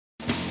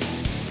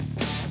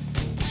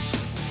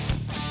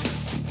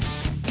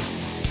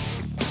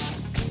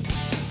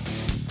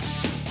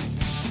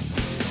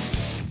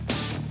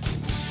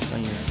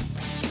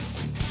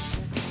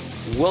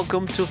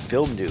Welcome to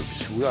Film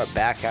Noobs. We are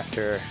back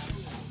after,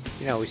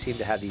 we seem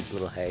to have these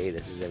little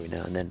hiatuses every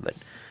now and then, but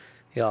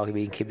we all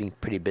been keeping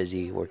pretty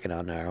busy working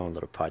on our own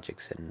little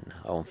projects and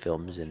our own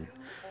films and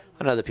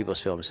on other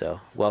people's films.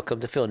 So,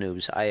 welcome to Film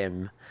Noobs. I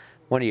am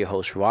one of your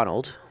hosts,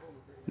 Ronald.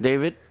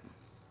 David.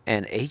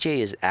 And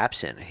AJ is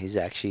absent. He's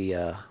actually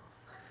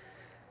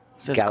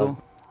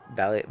School.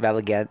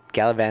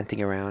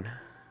 gallivanting around.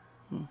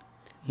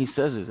 He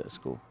says he's at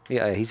school.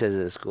 Yeah, he says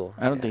it's at school.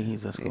 I don't think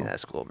he's at school. He's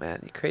at school, man.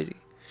 You crazy?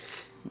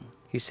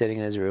 He's sitting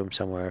in his room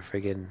somewhere,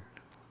 friggin'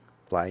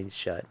 blinds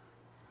shut.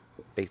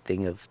 Big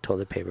thing of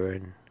toilet paper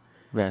and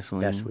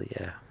Vaseline.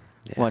 Yeah.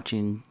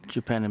 Watching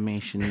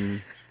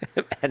Japanimation.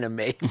 Anime.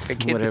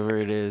 Friggin' Whatever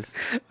it is.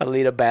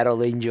 Alita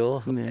Battle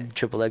Angel. Yeah.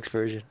 Triple X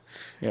version.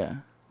 Yeah.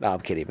 No,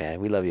 I'm kidding,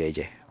 man. We love you,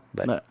 AJ.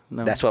 But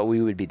No. that's what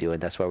we would be doing.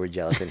 That's why we're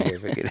jealous in here.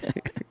 Friggin'.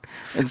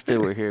 Instead,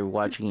 we're here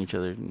watching each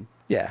other. And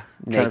Yeah.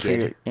 trying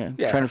Naked.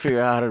 to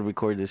figure out how to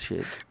record this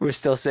shit. We're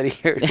still sitting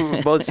here.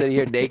 We're both sitting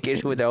here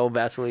naked with our own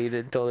Vaseline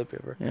and toilet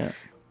paper. Yeah.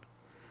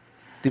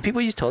 Do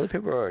people use toilet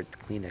paper or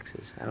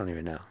Kleenexes? I don't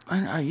even know.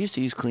 I used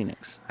to use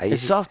Kleenex. used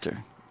It's to-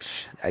 softer.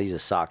 I use a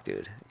sock,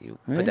 dude. You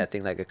Really? put that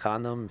thing like a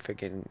condom,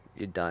 freaking,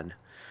 you're done.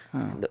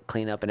 The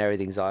clean up and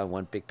everything's all in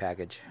one big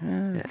package.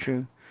 Yeah,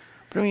 true.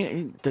 But I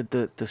mean,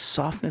 the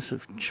softness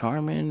of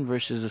Charmin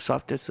versus the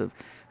softness of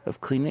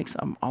Kleenex,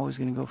 I'm always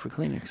going to go for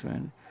Kleenex,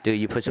 man. Dude,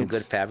 you put some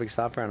good It's- fabric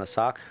softener on a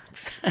sock,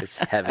 it's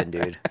heaven,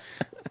 dude.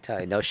 I tell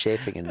you, no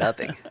chafing and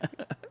nothing.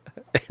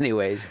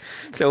 Anyways,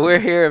 so we're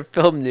here at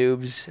Film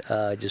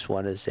Noobs. Just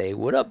want to say,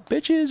 what up,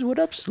 bitches? What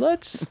up,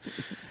 sluts?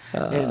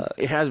 And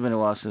it has been a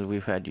while since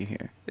we've had you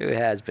here. It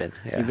has been.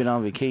 Yeah. You've been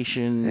on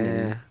vacation.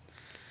 Yeah.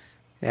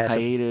 Yeah, some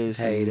Hiatus.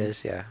 and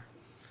hiatus, yeah.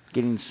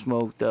 Getting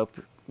smoked up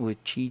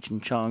with Cheech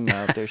and Chong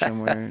out there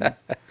somewhere. and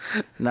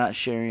not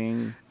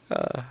sharing.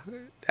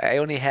 I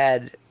only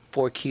had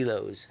 4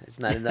 kilos. It's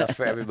not enough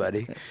for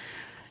everybody.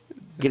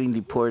 Getting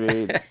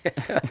deported.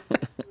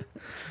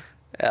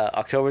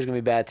 October's gonna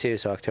be bad too.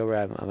 So October,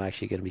 I'm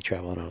actually gonna be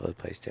traveling all over the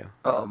place too.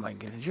 Oh my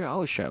goodness, you're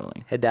always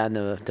traveling. Head down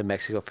to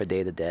Mexico for Day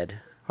of the Dead.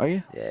 Are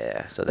you?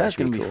 Yeah, so That's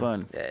gonna gonna be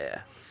fun.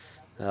 Yeah.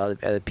 All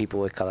the other people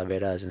with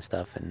calaveras and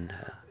stuff and.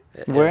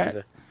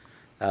 Where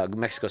at?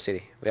 Mexico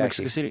City.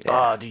 Mexico City?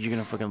 Yeah. Oh, dude, you're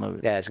gonna fucking love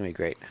it. Yeah, it's gonna be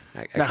great.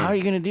 Now, how are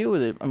you gonna deal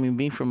with it? I mean,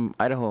 being from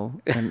Idaho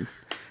and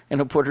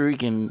a Puerto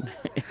Rican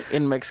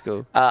in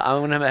Mexico.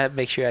 I'm gonna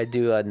make sure I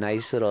do a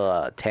nice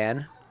little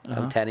tan,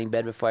 tanning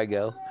bed before I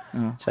go,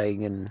 so I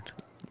can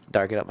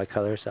darken up my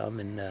color some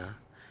and I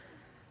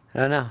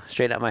don't know,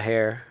 straighten out my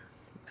hair.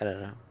 I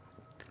don't know.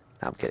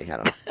 No, I'm kidding. I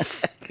don't know.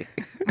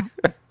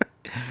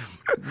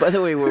 By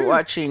the way, we're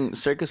watching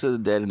Circus of the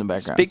Dead in the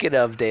background. Speaking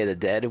of Day of the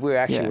Dead, we're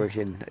actually Yeah.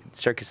 working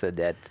Circus of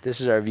the Dead. This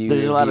is our review.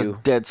 There's a lot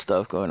of dead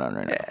stuff going on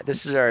right now. Yeah,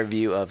 this is our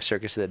review of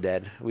Circus of the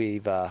Dead.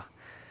 We've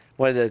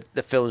one of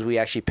the films we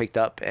actually picked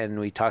up and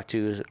we talked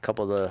to a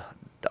couple of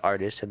the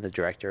artists and the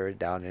director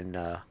down in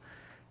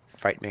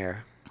Frightmare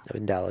up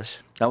in Dallas.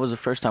 That was the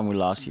first time we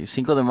lost you.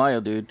 Cinco de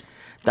Mayo, dude.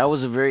 That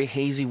was a very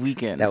hazy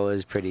weekend. That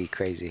was pretty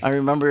crazy. I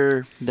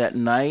remember that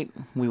night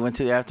we went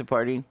to the after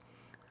party.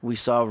 We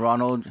saw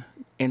Ronald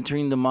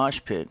entering the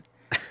mosh pit.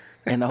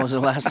 And that was the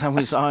last time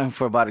we saw him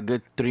for about a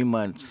good 3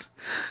 months.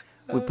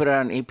 We put it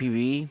on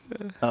APV.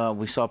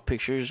 We saw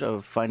pictures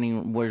of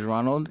finding where's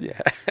Ronald.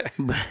 Yeah.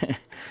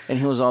 And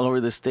he was all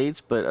over the States.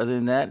 But other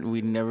than that,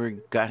 we never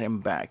got him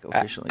back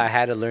officially. I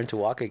had to learn to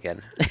walk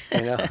again.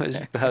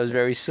 I was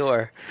very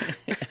sore.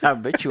 I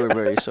bet you were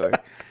very sore.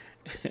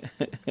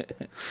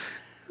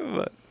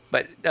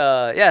 But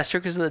yeah,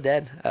 Circus of the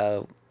Dead.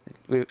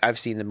 I've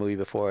seen the movie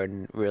before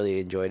and really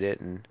enjoyed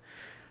it, and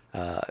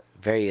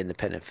very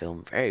independent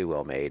film, very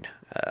well made.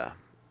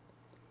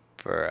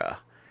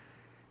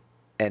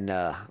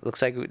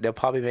 Looks like they'll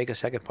probably make a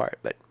second part.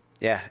 But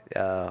yeah,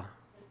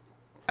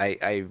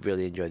 I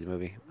really enjoyed the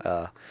movie.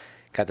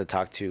 Got to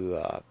talk to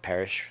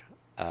Parrish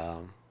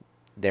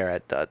there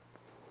at the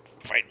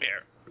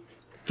Frightmare.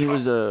 He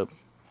was a...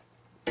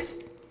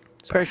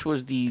 Parrish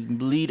was the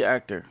lead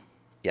actor.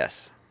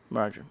 Yes.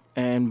 Roger.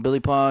 And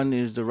Billy Pond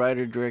is the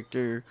writer,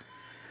 director,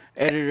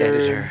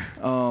 editor.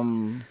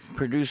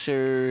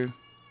 Producer.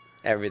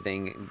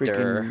 Everything.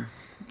 Freaking...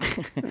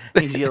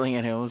 He's yelling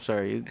at him. I'm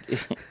sorry.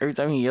 Every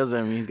time he yells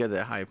at me, he's got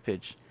that high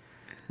pitch,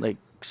 like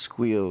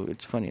squeal.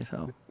 It's funny as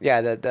hell.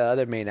 Yeah, the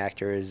other main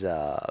actor is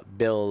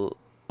Bill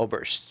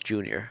Oberst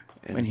Jr.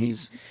 And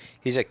he's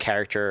a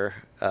character,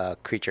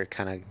 creature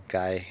kind of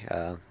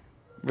guy.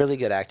 Really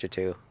good actor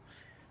too.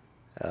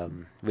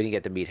 We didn't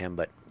get to meet him,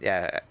 but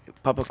yeah,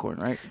 Papa Corn,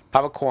 right?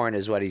 Papa Corn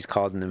is what he's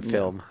called in the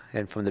film.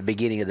 And from the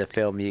beginning of the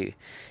film, you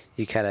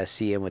kind of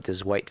see him with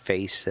his white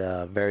face,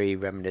 very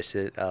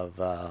reminiscent of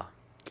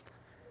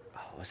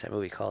what's that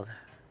movie called?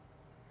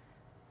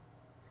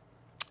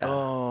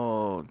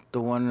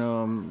 The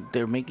one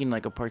they're making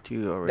like a part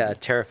 2 already.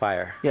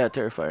 Terrifier. Yeah,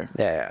 Terrifier.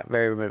 Yeah,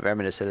 very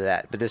reminiscent of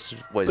that. But this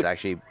was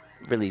actually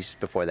released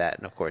before that,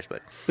 and of course,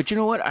 But you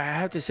know what? I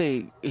have to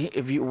say,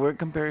 if you were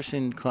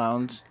comparison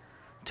clowns,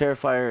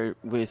 Terrifier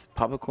with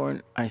Papa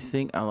Corn, I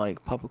think I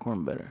like Papa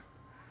Corn better.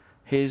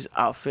 His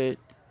outfit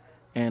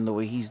and the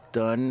way he's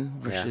done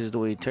Yeah. versus the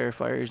way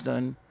Terrifier is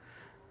done.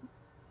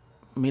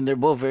 I mean, they're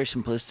both very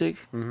simplistic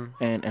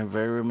and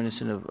very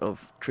reminiscent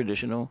of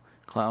traditional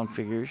clown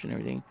figures and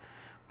everything.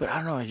 But I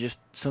don't know, it's just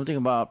something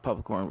about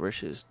Popcorn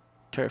versus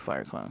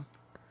Terrifier clown.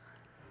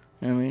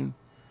 You know what I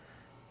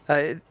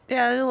mean?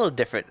 Yeah, a little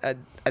different. I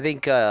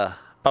think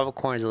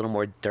Popcorn is a little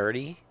more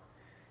dirty,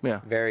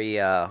 Yeah. very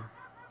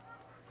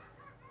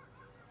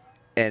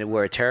and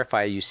where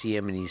Terrifier, you see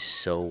him and he's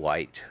so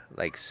white,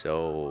 like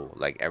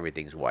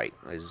everything's white.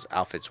 His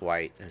outfit's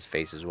white, his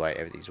face is white,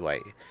 everything's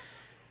white.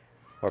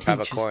 Or He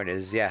just- Popcorn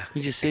is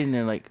He's just sitting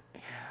there like,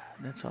 yeah,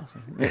 that's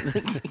awesome.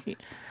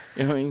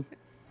 You know what I mean?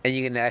 and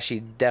you can actually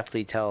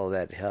definitely tell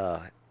that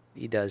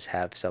he does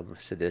have some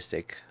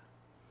sadistic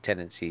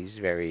tendencies,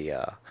 very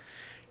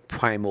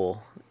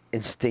primal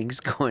instincts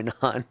going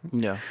on.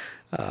 Yeah.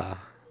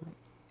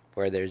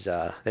 Where there's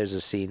a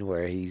scene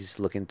where he's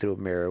looking through a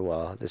mirror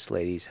while this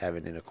lady's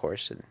having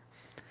intercourse, and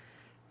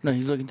No,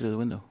 he's looking through the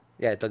window.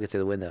 yeah, looking through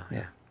the window.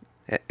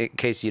 Yeah. In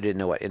case you didn't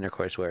know what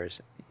intercourse was,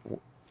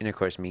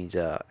 intercourse means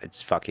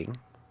it's fucking.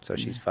 So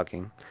she's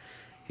fucking.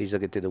 He's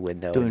looking through the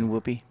window. Doing and-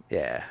 whoopee.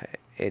 Yeah,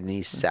 and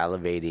he's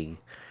salivating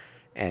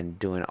and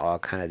doing all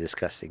kind of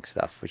disgusting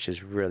stuff, which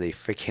is really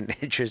freaking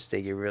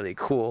interesting and really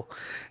cool.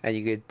 And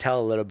you could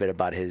tell a little bit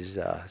about his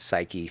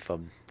psyche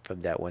from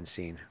that one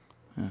scene.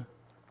 Yeah.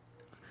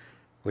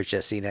 Which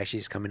that scene actually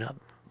is coming up.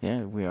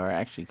 Yeah, we are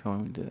actually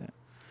going to that.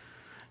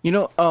 You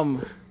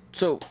know,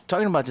 so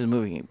talking about this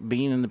movie,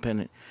 being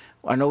independent,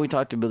 I know we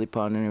talked to Billy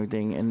Pond and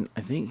everything, and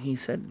I think he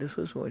said this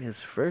was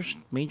his first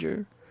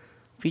major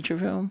feature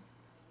film.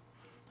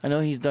 I know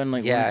he's done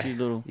like one or two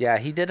little. Yeah,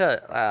 he did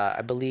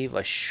I believe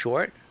a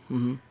short.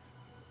 Mm-hmm.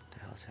 The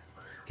hell is that?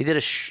 He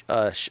did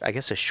I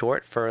guess a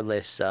short for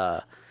this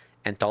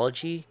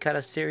anthology kind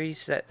of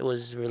series that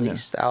was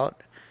released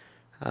out.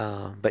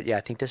 But yeah,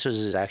 I think this was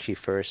his actually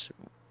first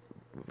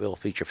real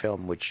feature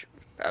film, which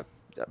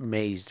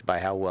amazed by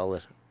how well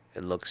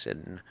it looks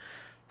and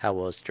how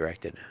well it's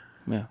directed.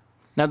 Yeah.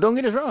 Now, don't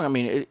get us wrong. I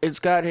mean, it's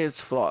got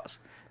its flaws,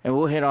 and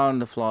we'll hit on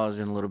the flaws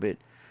in a little bit.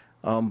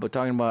 But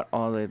talking about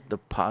all the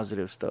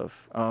positive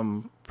stuff,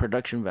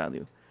 production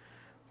value,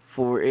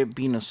 for it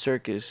being a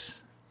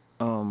circus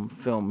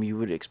film, you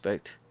would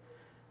expect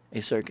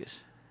a circus,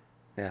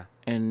 Yeah.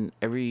 and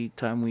every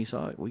time we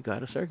saw it, we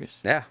got a circus.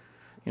 Yeah.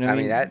 You know what I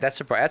mean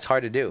that's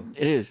hard to do.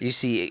 It is. You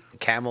see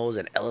camels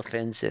and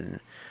elephants and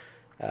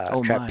Oh,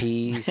 my.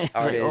 trapeze It's like, oh,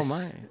 artists.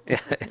 my. Yeah.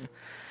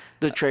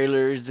 The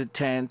trailers, the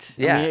tent.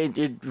 Yeah. I mean,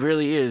 it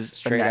really is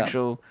Straight an up.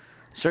 actual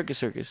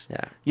circus.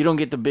 Yeah. You don't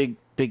get the big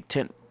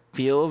tent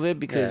feel of it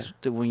because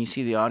Yeah. when you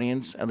see the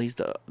audience, at least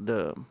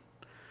the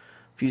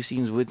few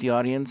scenes with the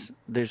audience,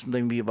 there's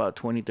maybe about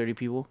 20, 30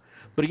 people.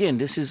 But again,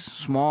 this is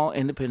small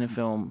independent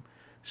film,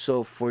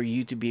 so for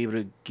you to be able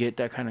to get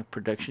that kind of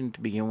production to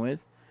begin with,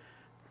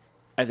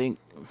 I think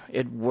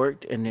it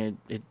worked and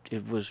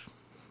it was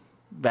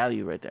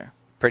value right there.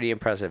 Pretty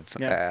impressive,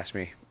 Yeah. ask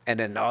me. And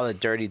then all the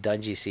dirty,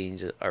 dungy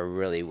scenes are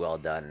really well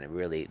done, and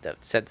really the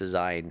set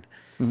design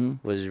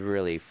was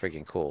really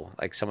freaking cool.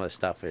 Like some of the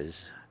stuff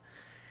is,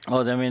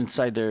 Oh, them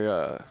inside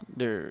their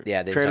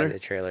yeah, they trailer. inside the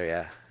trailer,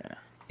 yeah. Yeah.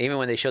 Even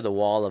when they show the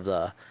wall of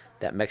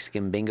that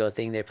Mexican bingo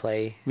thing they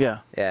play, Yeah.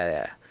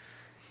 yeah.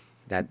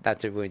 Not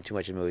to ruin too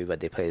much of the movie, but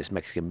they play this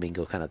Mexican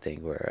bingo kind of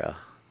thing where,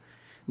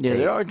 Yeah, They-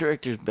 there are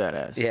directors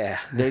badass. yeah,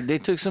 They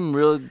took some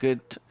real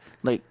good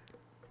like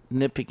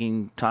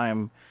nitpicking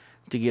time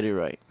to get it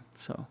right.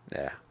 So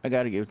yeah. I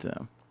got to give it to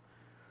them.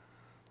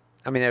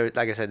 I mean,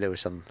 like I said, there were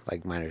some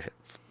like minor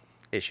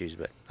issues,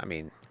 but I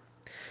mean,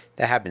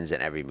 that happens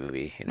in every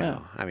movie, you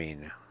know. I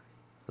mean,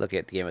 look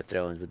at Game of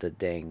Thrones with the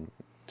dang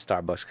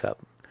Starbucks cup.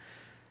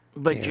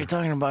 But Yeah. you're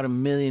talking about $1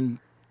 million,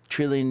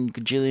 trillion,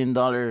 gajillion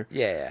dollar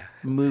Yeah,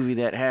 movie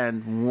that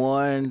had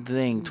one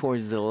thing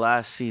towards the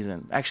last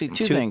season. Actually,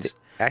 two Two things.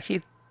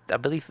 actually, I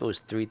believe it was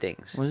 3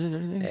 things. Was it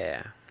anything?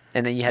 Yeah,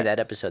 and then you had that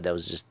episode that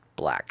was just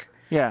black.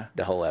 Yeah.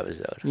 The whole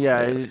episode.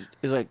 Yeah.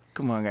 It's like,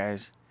 come on,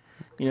 guys.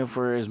 You know,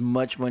 for as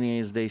much money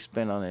as they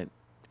spent on it,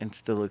 it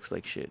still looks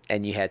like shit.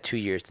 And you had 2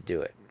 years to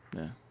do it.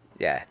 Yeah.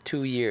 Yeah,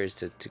 2 years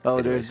to.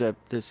 Oh, finish. there's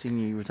the scene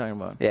you were talking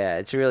about. Yeah,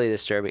 it's really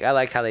disturbing. I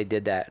like how they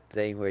did that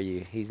thing where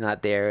he's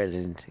not there and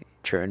then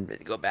turn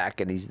and go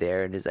back and he's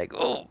there and it's like,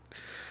 oh,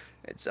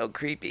 it's so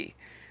creepy.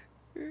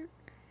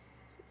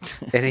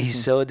 And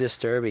he's so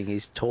disturbing.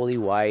 He's totally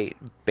white,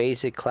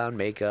 basic clown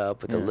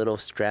makeup with a Yeah. little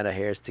strand of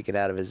hair sticking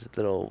out of his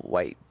little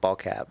white ball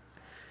cap.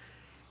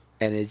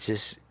 And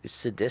it's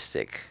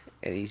sadistic.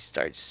 And he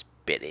starts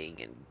spitting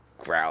and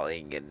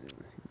growling and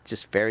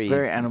just very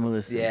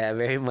animalistic. Yeah,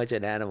 very much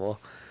an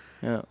animal.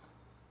 Yeah.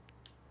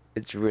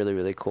 It's really,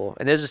 really cool.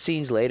 And there's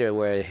scenes later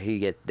where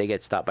they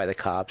get stopped by the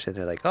cops and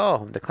they're like,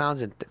 "Oh, the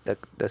clowns in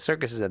the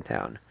circus is in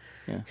town."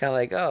 Yeah. Kind of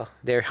like, "Oh,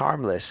 they're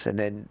harmless," and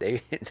then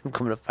they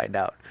come to find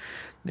out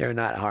they're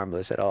not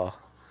harmless at all.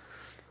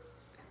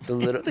 The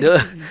little,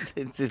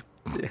 It's just,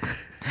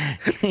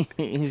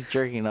 he's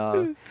jerking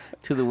off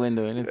to the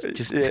window, and it's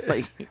just Yeah.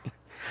 like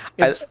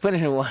it's funny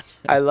to watch.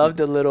 I love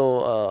the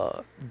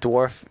little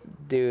dwarf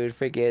dude,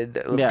 freaking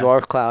little Yeah.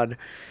 dwarf clown.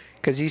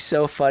 Because he's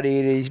so funny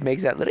and he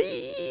makes that little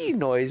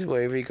noise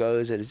wherever he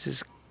goes, and it's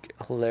just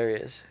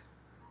hilarious.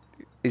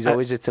 He's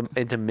always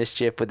into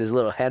mischief with his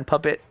little hand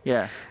puppet.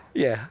 Yeah.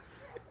 Yeah.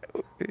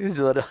 His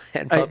little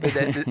hand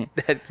puppet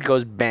that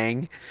goes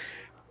bang.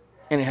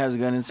 And it has a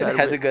gun inside And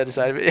it has a gun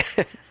inside of it.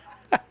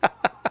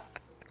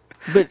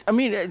 But I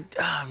mean,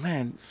 oh,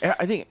 man,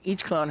 I think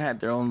each clown had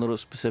their own little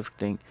specific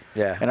thing.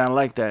 Yeah. And I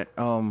like that.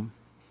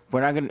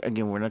 We're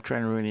not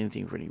trying to ruin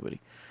anything for anybody.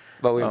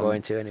 But we're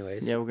going to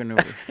anyways. Yeah, we're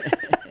gonna.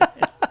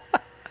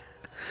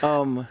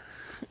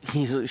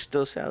 He's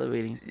still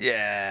salivating.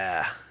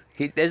 Yeah.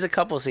 There's a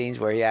couple scenes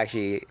where he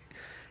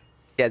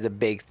has a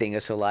big thing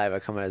of saliva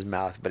coming out of his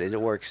mouth, but it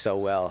works so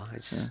well.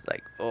 It's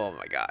like, oh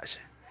my gosh.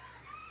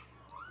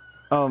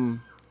 All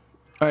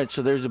right,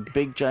 so there's a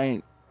big,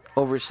 giant,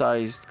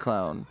 oversized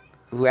clown.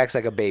 Who acts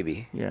like a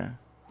baby. Yeah.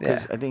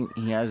 Because Yeah. I think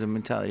he has a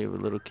mentality of a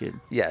little kid.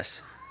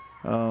 Yes.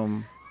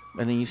 And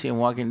then you see him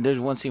walking. There's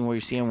one scene where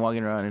you see him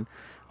walking around, and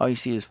all you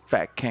see is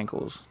fat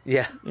cankles.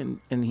 Yeah.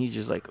 And he's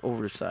just like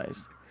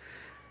oversized.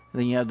 And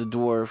then you have the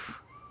dwarf.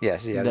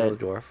 Yes, yeah, the little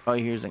dwarf. All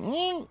you hear is like,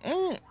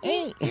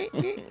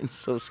 it's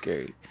so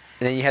scary.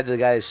 And then you have the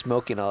guy who's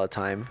smoking all the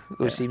time,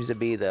 who seems to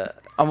be the...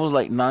 Almost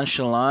like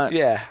nonchalant.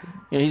 Yeah.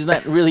 You know, he's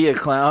not really a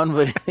clown,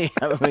 but he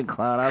have him in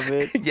clown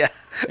outfit. Yeah.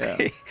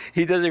 Yeah.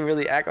 He doesn't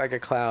really act like a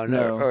clown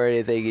or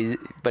anything,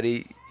 but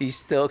he's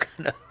still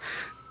kind of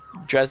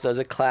dressed as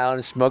a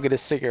clown, smoking a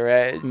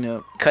cigarette,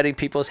 Yep. cutting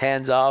people's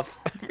hands off.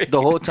 The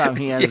whole time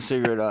he has a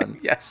cigarette on.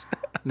 Yes.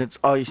 And that's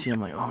all you see.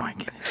 I'm like, oh my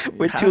goodness.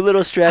 With two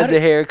little strands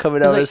of hair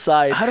coming out It's the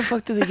side. How the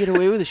fuck do they get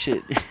away with this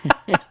shit?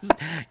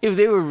 If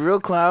they were real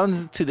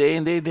clowns today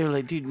and they were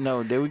like, dude,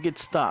 no, they would get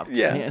stopped.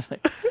 Yeah.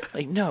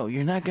 Like, no,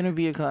 you're not gonna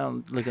be a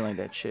clown looking like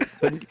that shit.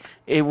 But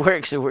it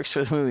works. It works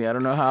for the movie. I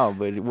don't know how,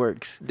 but it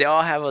works. They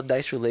all have a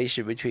nice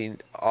relation between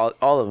all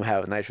of them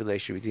have a nice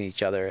relation between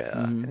each other.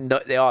 No,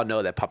 they all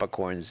know that Papa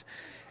Corn's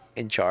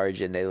in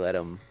charge, and they let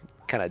him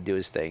kind of do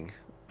his thing,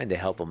 and they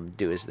help him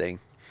do his thing.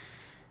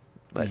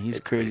 But he's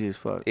crazy as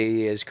fuck.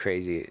 He is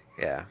crazy,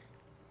 yeah.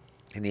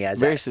 And he has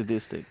Very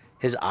sadistic.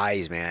 His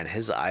eyes, man.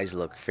 His eyes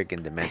look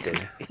freaking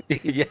demented.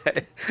 Yeah.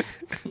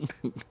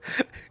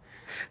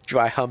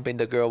 Dry humping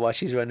the girl while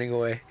she's running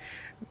away.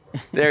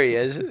 There he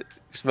is,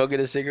 smoking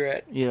a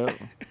cigarette. Yeah.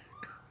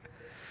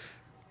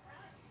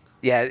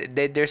 Yeah,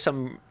 there's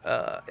some.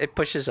 It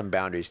pushes some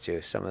boundaries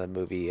too. Some of the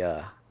movie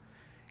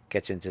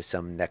gets into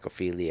some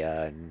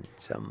necrophilia and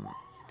some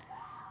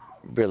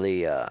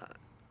really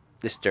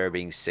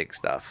disturbing, sick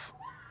stuff.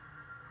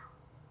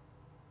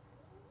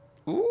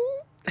 Ooh.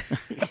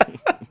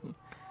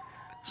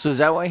 So is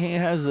that why he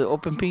has the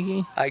open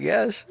pinky? I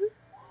guess.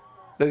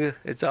 Look,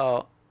 it's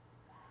all.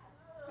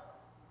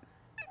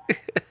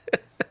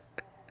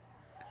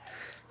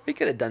 He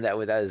could have done that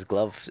without his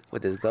gloves,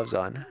 with his gloves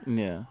on.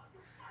 Yeah.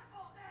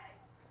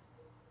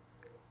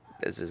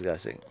 That's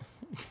disgusting.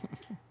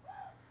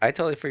 I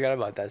totally forgot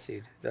about that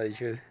scene. To tell you the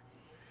truth.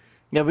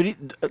 Yeah, but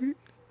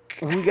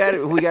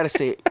we gotta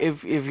say,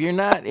 if you're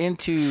not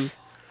into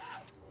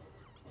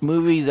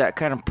movies that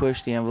kind of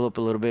push the envelope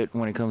a little bit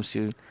when it comes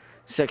to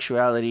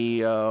sexuality,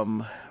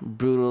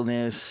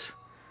 brutalness,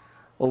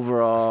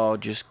 overall,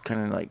 just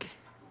kind of like,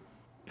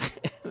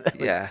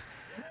 Yeah.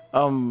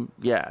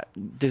 yeah,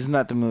 this is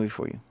not the movie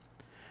for you.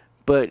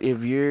 But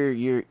if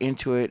you're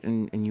into it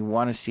and you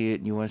want to see it,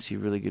 and you want to see a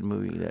really good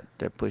movie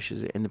that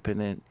pushes it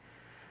independent,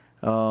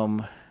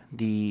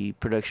 the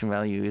production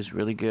value is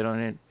really good on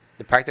it.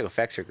 The practical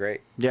effects are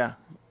great. Yeah.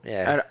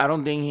 Yeah. I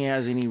don't think he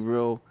has any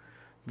real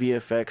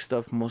VFX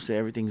stuff. Most of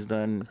everything's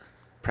done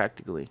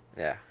practically.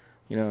 Yeah.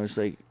 You know, it's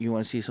like you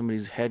want to see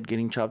somebody's head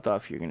getting chopped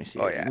off, you're gonna see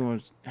it. Yeah. You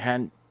want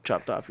hand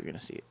chopped off, you're gonna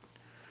see it.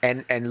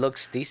 And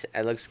looks decent.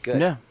 It looks good.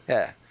 Yeah.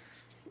 Yeah.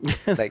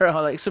 Like, They're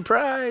all like,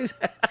 surprise!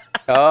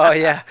 oh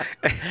yeah.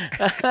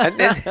 and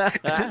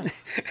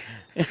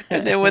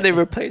then when they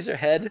replace her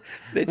head,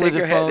 they take With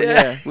her the phone,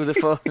 head. yeah, with the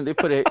phone, they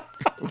put it.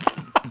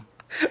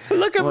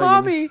 Look at Oh my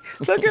mommy.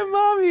 Look at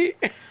mommy.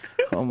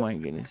 Oh my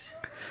goodness.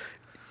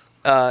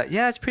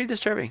 Yeah, it's pretty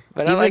disturbing,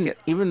 but I like it.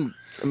 Even,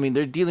 I mean,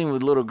 they're dealing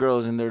with little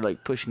girls and they're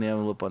like pushing the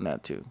envelope on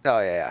that too. Oh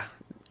yeah.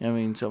 I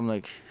mean, so I'm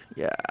like,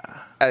 yeah.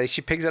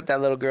 She picks up that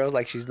little girl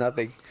like she's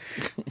nothing,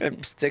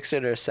 and sticks her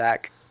in her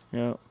sack.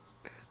 Yeah.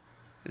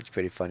 It's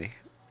pretty funny.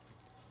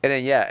 And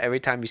then yeah,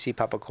 every time you see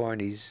Papa Corn,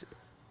 he's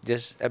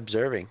just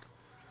observing.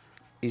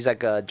 He's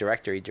like a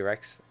director. He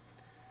directs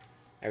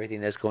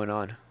everything that's going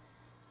on.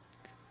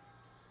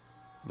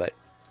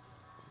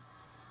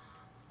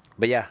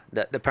 But yeah,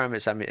 the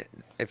premise. I mean,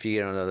 if you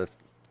don't know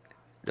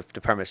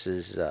the premise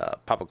is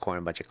Papa Corn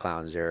and a bunch of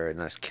clowns. They're in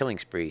this killing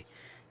spree.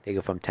 They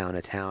go from town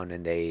to town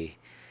and they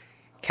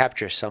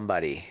capture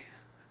somebody,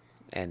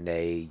 and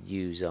they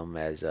use them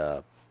as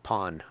a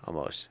pawn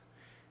almost,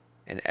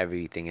 in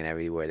everything and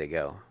everywhere they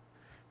go.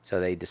 So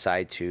they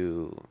decide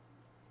to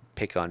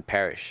pick on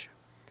Parrish,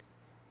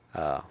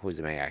 who's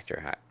the main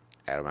actor.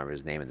 I don't remember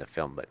his name in the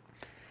film,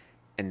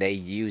 and they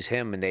use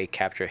him and they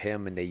capture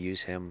him and they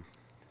use him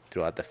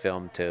throughout the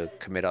film to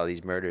commit all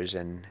these murders,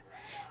 and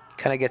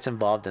kind of gets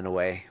involved in a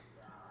way.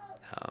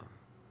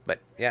 But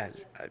yeah,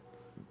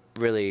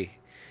 really,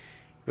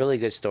 really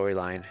good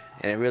storyline,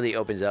 and it really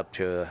opens up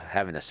to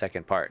having a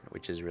second part,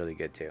 which is really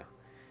good too.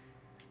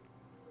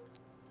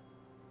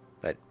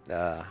 But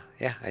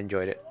yeah, I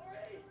enjoyed it.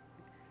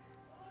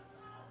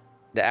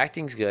 The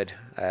acting's good.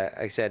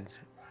 I said,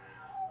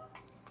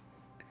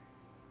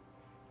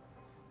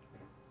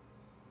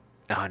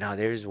 oh no,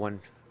 there's one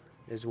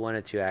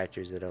or two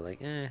actors that are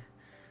like, eh.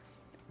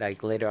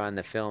 Like later on in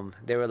the film,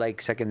 they were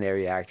like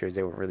secondary actors.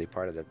 They weren't really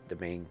part of the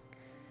main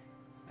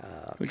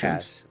Which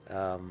cast.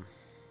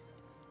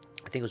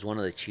 I think it was one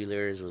of the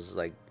cheerleaders was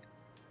like,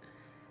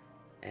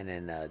 and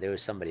then there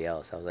was somebody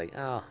else. I was like,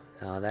 oh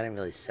no, that didn't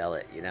really sell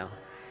it. You know,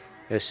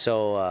 it was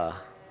so.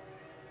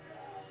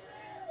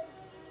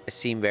 It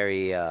seemed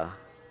very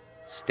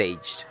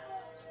staged.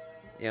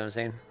 You know what I'm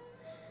saying?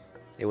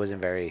 It wasn't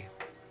very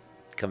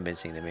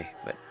convincing to me,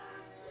 but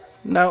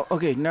Now,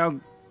 okay, now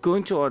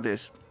going to all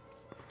this,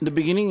 the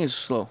beginning is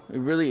slow. It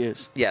really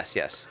is. yes,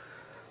 yes,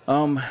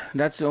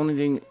 That's the only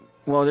thing.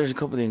 Well, there's a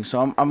couple things.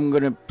 So I'm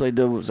gonna play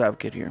devil's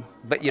advocate here.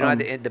 but you know,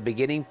 at the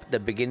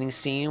beginning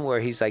scene where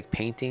he's like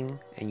painting,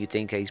 and you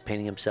think he's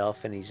painting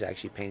himself, and he's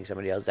actually painting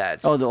somebody else.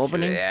 That's Oh, the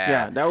opening.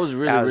 Yeah, that was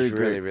really that was really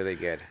really great. really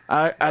good.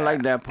 I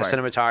like that The part.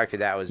 cinematography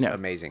that was Yeah.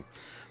 amazing.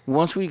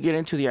 Once we get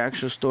into the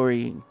actual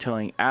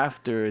storytelling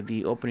after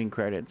the opening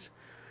credits,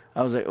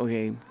 I was like,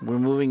 okay, we're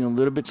moving a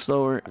little bit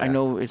slower. I Yeah.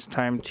 know it's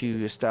time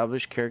to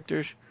establish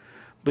characters,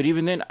 but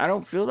even then, I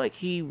don't feel like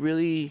he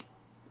really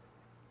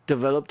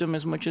developed them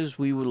as much as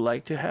we would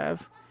like to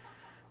have.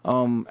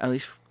 At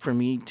least for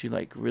me to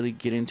like really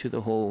get into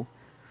the whole,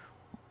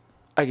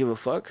 I give a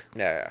fuck.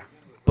 Yeah,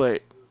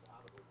 But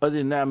other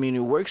than that, I mean, it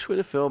works for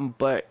the film.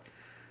 But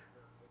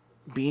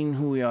being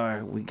who we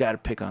are, we gotta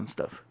pick on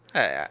stuff.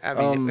 I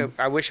mean,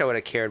 I wish I would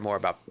have cared more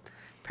about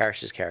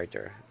Parrish's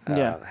character.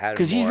 Yeah, had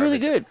because he's more of really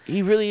his- good.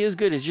 He really is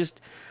good. It's just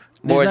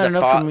More there's as not a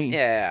enough for fa- me.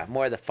 yeah,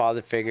 more of the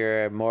father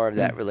figure, more of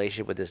that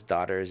relationship with his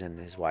daughters and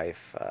his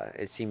wife.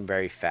 It seemed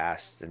very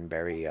fast and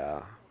very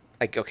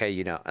like okay,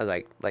 you know,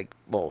 like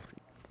well,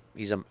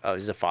 he's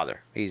a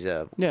father, he's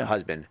a Yeah.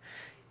 husband.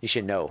 You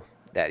should know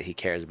that he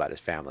cares about his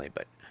family,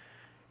 but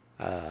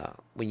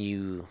when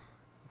you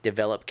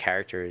develop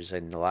characters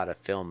in a lot of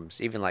films,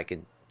 even like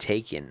in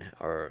Taken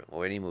or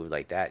any movie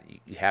like that,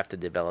 you have to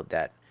develop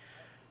that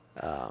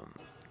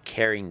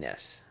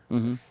caringness.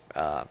 Mm-hmm.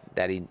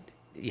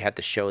 You have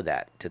to show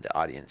that to the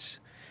audience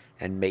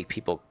and make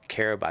people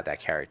care about that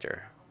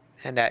character,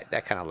 and that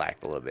kind of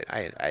lacked a little bit.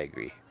 I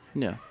agree.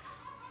 Yeah.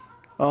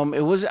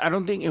 It was. I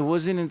don't think it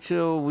wasn't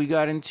until we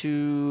got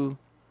into.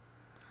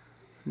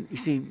 You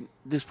see,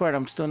 this part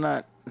I'm still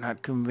not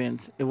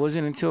convinced. It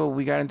wasn't until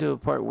we got into a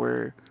part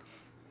where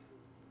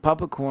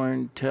Papa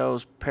Corn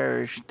tells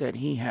Parrish that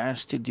he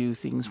has to do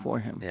things for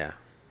him. Yeah.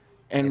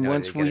 And In order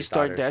once to get we his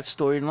start daughters.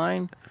 that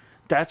storyline,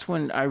 that's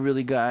when I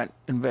really got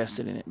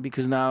invested in it,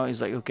 because now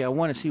it's like, okay, I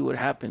want to see what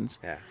happens,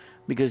 Yeah.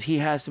 because he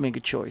has to make a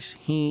choice.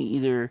 He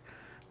either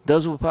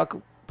does what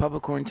Papa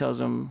Corn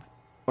tells him,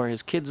 or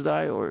his kids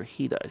die, or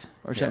he dies,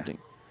 or Yeah. something.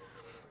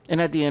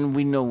 And at the end,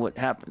 we know what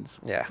happens.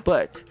 Yeah.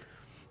 But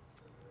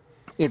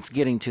it's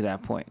getting to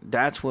that point.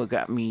 That's what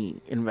got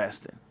me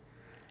invested.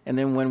 And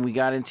then when we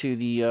got into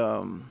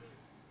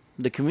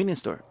the convenience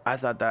store, I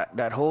thought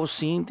that whole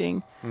scene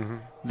thing,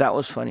 that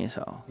was funny as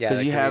hell. Yeah, Because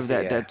the you have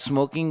convenience, that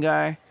smoking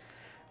guy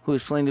who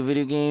is playing the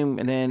video game,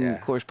 and then Yeah.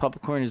 of course Papa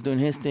Corn is doing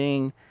his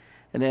thing,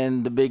 and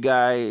then the big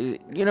guy.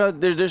 You know,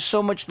 there's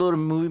so much little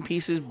moving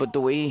pieces, but the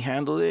way he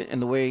handled it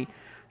and the way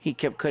he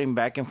kept cutting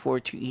back and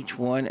forth to each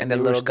one, And they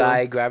the were little still-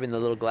 guy grabbing the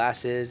little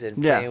glasses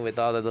and Yeah. playing with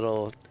all the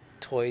little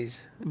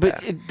toys.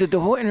 But Yeah. the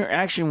whole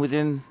interaction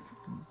within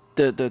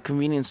the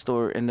convenience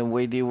store and the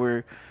way they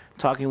were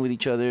talking with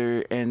each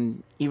other,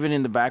 and even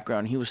in the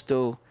background, he was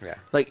still Yeah.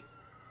 like,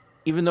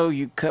 even though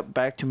you cut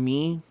back to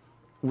me,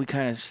 we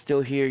kind of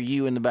still hear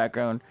you in the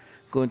background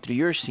going through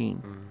your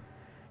scene,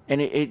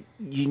 and it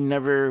you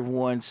never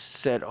once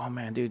said, "Oh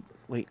man, dude,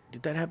 wait,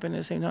 did that happen at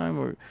the same time?"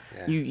 Or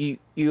Yeah.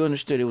 you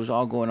understood it was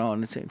all going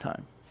on at the same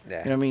time. Yeah.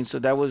 You know what I mean? So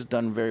that was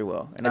done very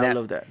well, and I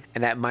love that.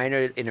 And that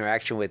minor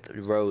interaction with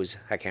Rose,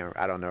 I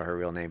don't know her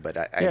real name, but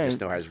I Yeah.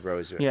 just know her as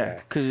Rose. Yeah,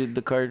 because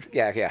the card.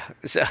 Yeah.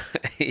 So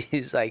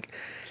he's like,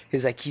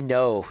 you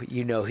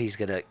know, he's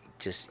gonna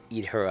just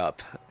eat her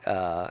up,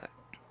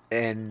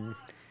 and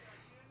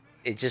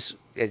it's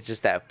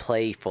just that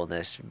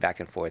playfulness back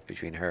and forth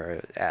between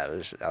her. That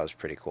was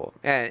pretty cool,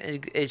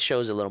 and it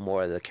shows a little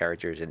more of the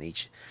characters in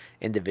each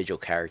individual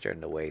character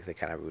and the way they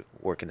kind of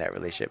work in that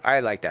relationship.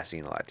 I like that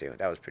scene a lot too.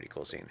 That was a pretty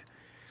cool scene.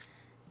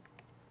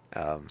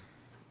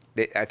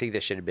 I think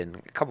there should have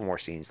been a couple more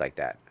scenes like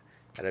that.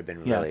 That have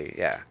been really,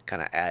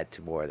 kind of add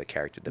to more of the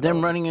character development.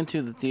 Them running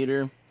into the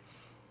theater.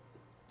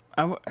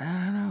 I don't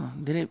know.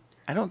 Did it?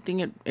 I don't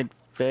think it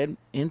fed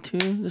into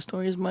the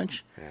story as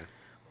much. Yeah.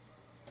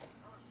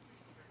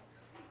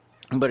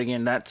 But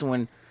again, that's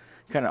when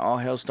kind of all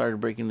hell started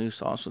breaking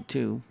loose, also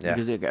too, Yeah.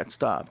 because it got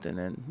stopped, and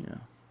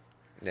then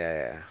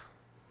Yeah.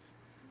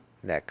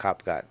 That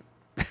cop got.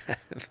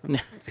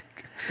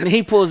 and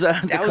he pulls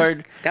out the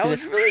card. That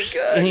was really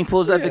good. And he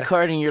pulls out the Yeah.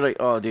 card, and you're like,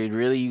 "Oh, dude,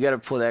 really? You got to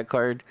pull that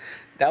card?"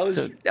 That was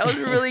So- that was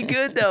really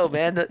good though,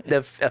 man.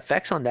 The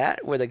effects on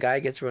that, where the guy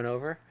gets run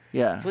over,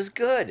 Yeah. was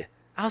good.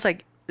 I was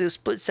like, the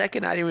split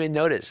second, I didn't even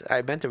notice.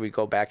 I meant to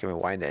go back and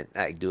rewind it,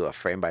 like do a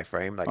frame by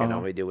frame, like I Uh-huh.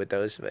 normally do with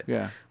those, but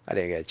Yeah. I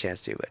didn't get a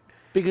chance to.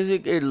 Because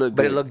it looked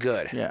But good. it looked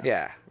good. Yeah.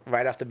 Yeah.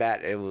 Right off the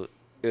bat, it would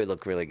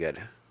look really good.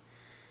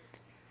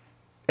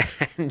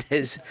 And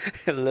his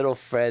little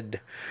friend,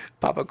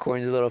 Papa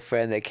Corn's little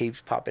friend that keeps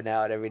popping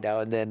out every now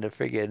and then to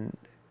friggin'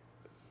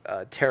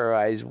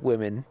 terrorize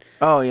women.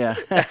 Oh yeah.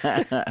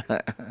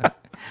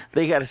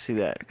 They got to see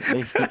that.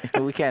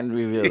 We can't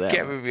reveal You that.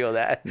 can't one. reveal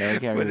that. No, we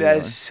can't But reveal that that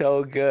is one.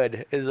 so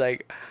good. It's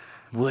like,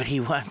 What he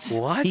wants.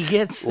 what? He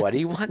gets. What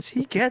he wants,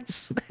 he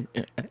gets.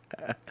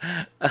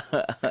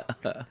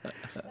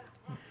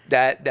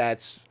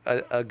 That's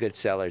a good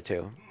seller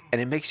too. And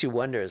it makes you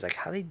wonder, is like,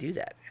 how they do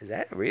that? Is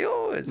that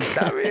real? Is it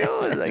not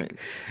real? It's like,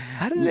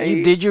 how do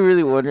they? Did you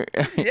really wonder?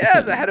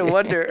 Yes, I had to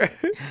wonder.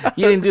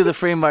 You didn't do the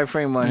frame by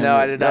frame on him. No,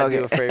 I did not do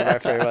Okay. a frame by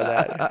frame on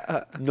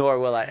that. Nor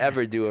will I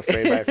ever do a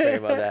frame by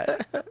frame on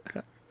that.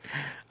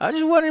 I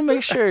just wanted to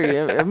make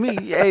sure. I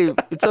mean, hey,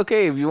 it's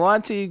okay if you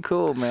want to.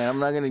 Cool, man. I'm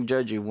not gonna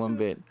judge you one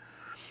bit.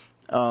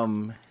 Let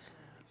me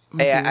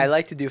Hey, see. I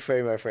like to do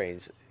frame by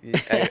frames.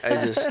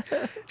 I just,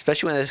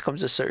 especially when it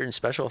comes to certain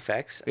special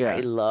effects, Yeah. I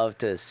love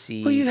to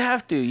see. Well, you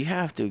have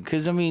to,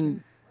 because I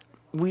mean,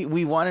 we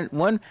want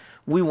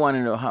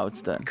to know how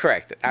it's done,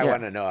 Correct. I Yeah.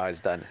 want to know how it's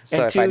done. So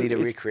And if I two, need to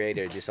it's- recreate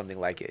it or do something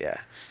like it, yeah.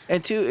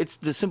 and two, it's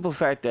the simple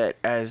fact that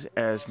as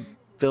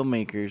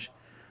filmmakers,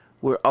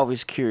 we're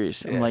always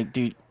curious. I'm Yeah. like,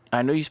 dude,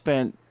 I know you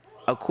spent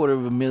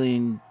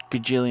 $250,000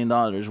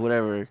 gajillion,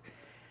 whatever.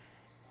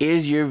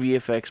 Is your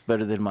VFX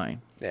better than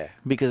mine? Yeah.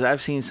 Because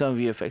I've seen some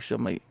VFX. So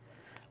I'm like,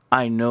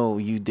 I know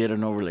you did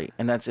an overlay,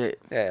 and that's it.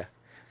 Yeah.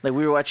 Like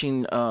we were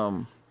watching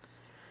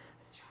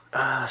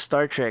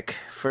Star Trek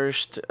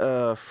first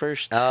Oh,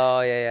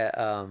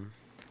 yeah.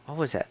 What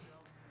was that?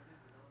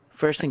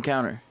 first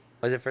encounter.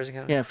 Was it First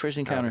Encounter? Yeah, first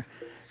encounter.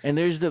 And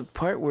there's the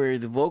part where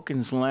the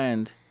Vulcans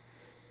land,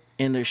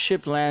 and their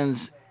ship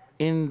lands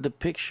in the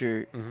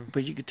picture,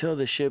 but you could tell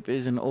the ship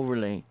is an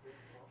overlay,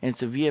 and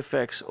it's a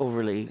VFX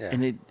overlay, Yeah.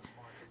 and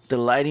the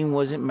lighting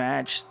wasn't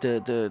matched,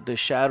 the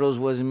shadows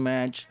wasn't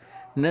matched,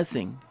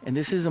 nothing. And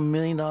this is $1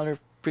 million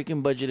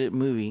freaking budgeted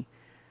movie,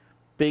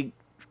 big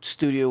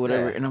studio,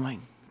 whatever. Yeah. And I'm like,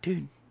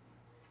 dude,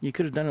 you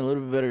could have done a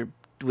little bit better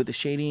with the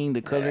shading,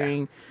 the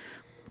coloring,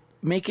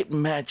 make it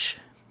match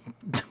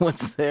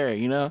what's there,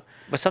 you know?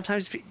 But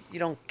sometimes you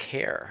don't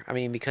care. I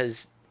mean,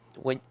 because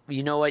when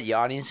you know what your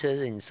audience is,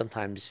 and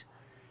sometimes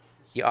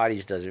your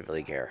audience doesn't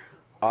really care.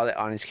 All the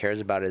audience cares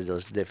about is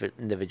those different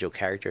individual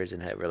characters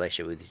and have a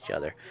relationship with each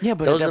other. Yeah,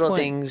 but at those that little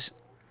point- things,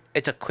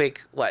 it's a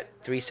quick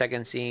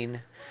 3-second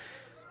scene.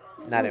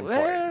 Not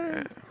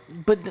important.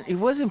 But it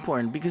was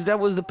important because that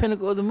was the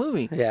pinnacle of the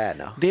movie. Yeah,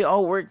 no. They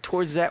all worked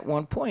towards that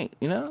one point,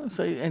 you know?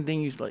 So, and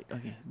then you're like,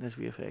 okay, that's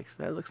VFX.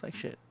 That looks like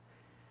shit.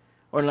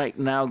 Or like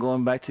now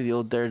going back to the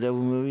old Daredevil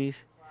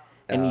movies,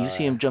 and you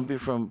see him jumping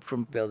from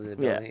Building to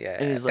building, yeah.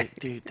 And he's like,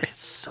 dude, that's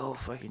so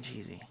fucking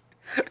cheesy.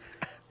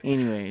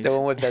 Anyways, The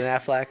one with Ben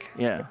Affleck.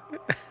 yeah.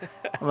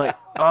 I'm like,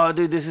 oh,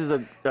 dude, this is this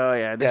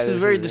this is a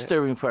very is it.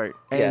 disturbing part.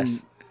 And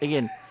Yes.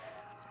 again,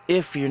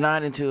 if you're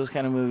not into those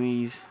kind of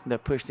movies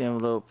that push the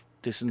envelope,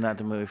 this is not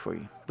the movie for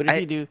you. But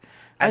if you do,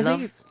 I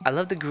think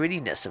love the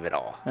grittiness of it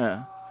all.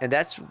 yeah. And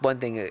that's one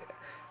thing,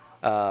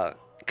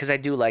 because I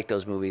do like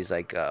those movies.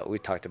 Like we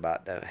talked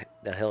about,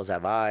 the Hills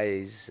Have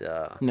Eyes,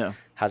 No.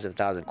 House of a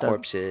Thousand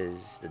Corpses,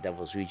 The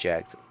Devil's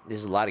Reject.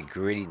 There's a lot of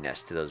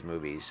grittiness to those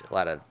movies. A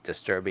lot of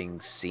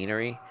disturbing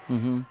scenery.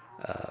 Mm-hmm.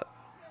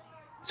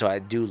 So I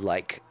do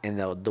like, and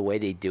the way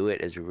they do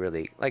it is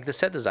really like the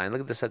set design.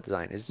 Look at the set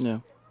design. Is Yeah.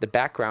 the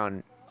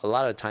background a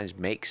lot of times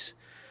makes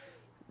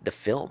the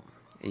film.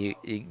 You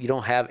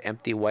don't have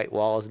empty white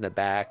walls in the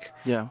back.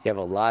 Yeah. You have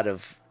a lot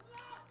of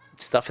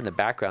stuff in the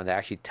background that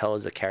actually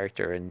tells the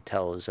character and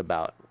tells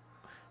about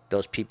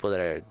those people that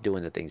are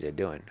doing the things they're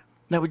doing.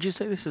 Now, would you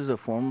say this is a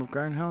form of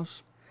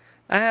grindhouse?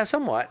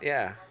 Somewhat,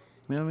 yeah,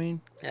 You know what I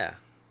mean? yeah.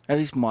 At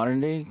least modern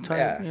day type,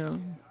 Yeah. you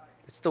know?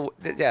 It's the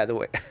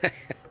way.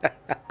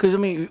 Because, I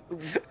mean,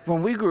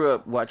 when we grew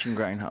up watching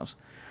Grindhouse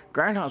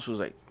was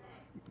like,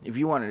 if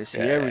you wanted to see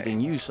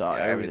everything, you saw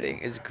everything. Everything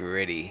is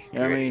gritty. You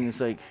know what I mean? It's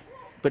like,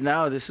 but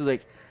now this is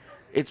like,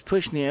 it's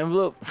pushing the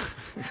envelope.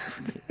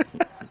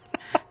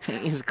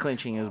 He's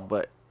clenching his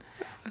butt.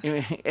 You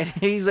know, and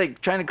he's like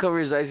trying to cover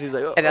his eyes. He's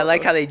like, oh, And I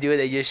like how they do it.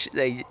 They just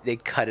they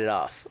cut it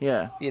off.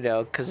 yeah. You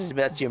know, because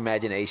that's your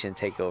imagination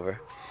take over.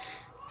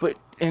 But,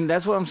 and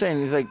that's what I'm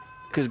saying. It's like,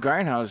 because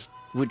Grindhouse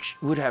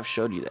would have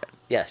showed you that.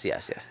 Yes. You know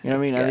what I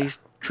mean? At Yeah. least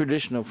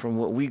traditional from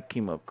what we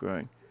came up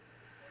growing.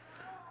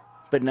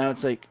 But now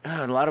it's like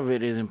a lot of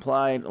it is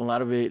implied. A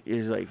lot of it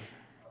is like,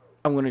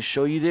 I'm gonna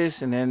show you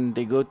this, and then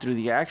they go through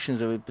the actions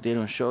of it, but they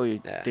don't show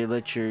you. Yeah. They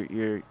let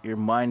your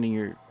mind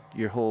and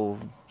your whole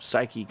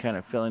psyche kind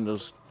of fill in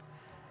those,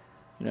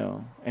 you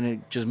know, and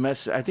it just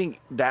messes. I think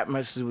that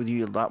messes with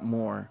you a lot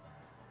more,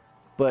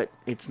 but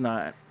it's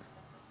not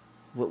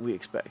what we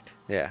expect.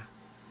 Yeah.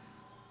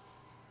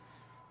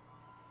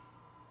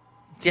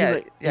 Yeah,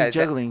 like, yeah, he's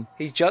juggling.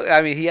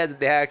 I mean,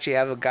 they actually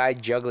have a guy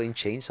juggling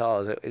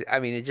chainsaws. I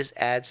mean, it just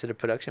adds to the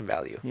production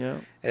value. Yeah.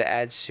 It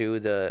adds to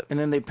the And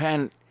then they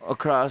pan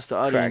across the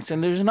audience, Correct.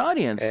 and there's an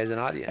audience. as an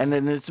audience. And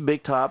then it's a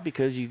big top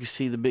because you can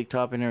see the big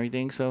top and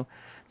everything. So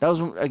that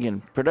was,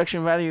 again,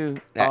 production value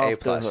Yeah, off A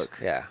plus. the hook.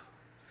 Yeah,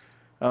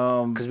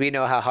 Um, because we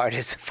know how hard it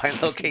is to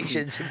find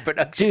locations in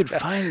production.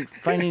 dude,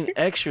 finding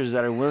extras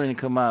that are willing to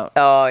come out.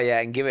 Oh yeah,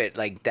 and give it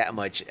like that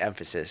much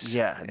emphasis.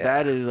 Yeah,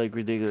 that is like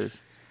ridiculous.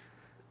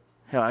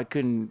 Hell, I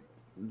couldn't.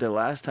 The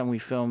last time we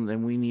filmed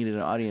and we needed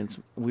an audience,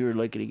 we were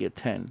lucky to get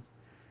 10.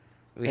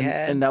 We and,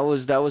 had. and that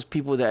was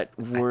people that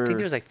were. I think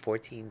there was like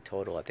 14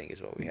 total. I think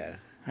is what we had.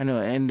 I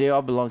know, and they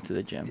all belong to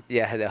the gym.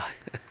 Yeah.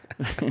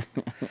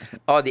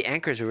 Oh, the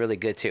anchors were really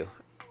good too.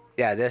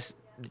 Yeah,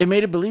 It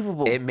made it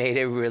believable. it made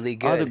it really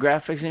good. All the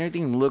graphics and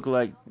everything looked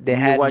like They you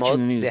were had watching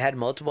the news. they had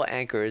multiple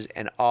anchors,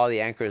 and all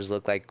the anchors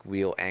looked like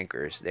real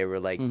anchors. They were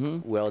like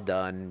well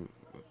done.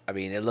 I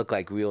mean, it looked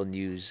like real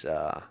news,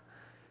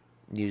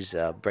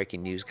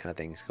 breaking news kind of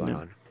things going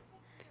on.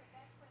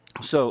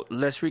 So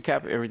let's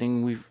recap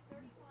everything we've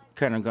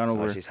kind of gone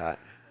over. Oh, she's hot.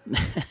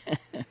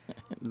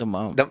 The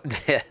mom.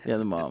 Yeah,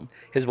 The mom.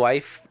 his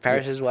wife,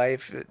 Paris's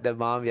wife, the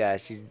mom. Yeah,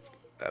 she's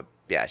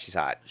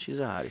hot. She's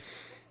a hottie.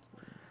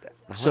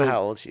 I So- wonder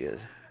how old she is.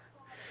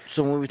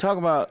 So when we talk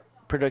about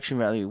production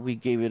value, we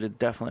gave it a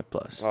definite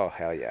plus. Oh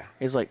hell yeah.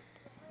 It's like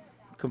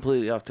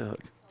completely off the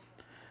hook.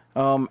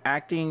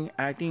 Acting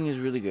is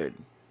really good.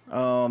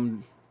 At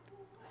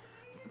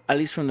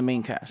least from the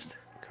main cast.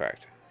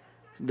 Correct.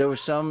 There were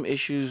some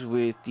issues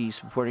with the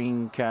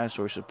supporting cast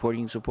or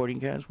supporting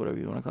cast, whatever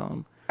you want to call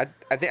them.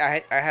 I think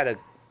I had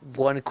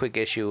one quick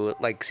issue,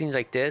 like scenes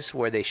like this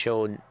where they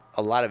show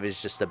a lot of it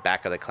is just the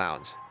back of the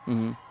clowns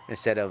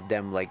instead of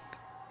them like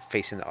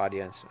facing the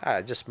audience.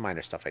 Just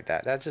minor stuff like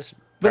that. That's just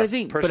But I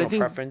think personal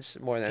preference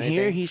more than anything.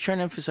 Here he's trying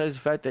to emphasize the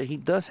fact that he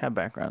does have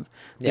background.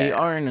 They Yeah.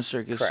 are in a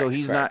circus, so Correct,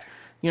 he's correct. not.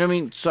 You know what I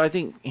mean? So I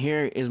think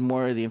here is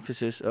more of the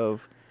emphasis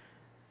of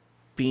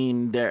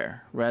being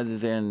there rather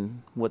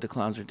than what the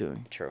clowns are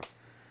doing. True.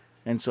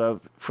 And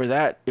so for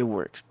that, it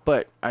works.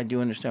 But I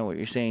do understand what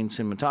you're saying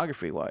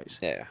cinematography wise.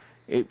 Yeah.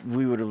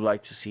 We would have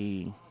liked to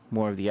see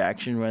more of the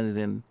action rather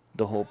than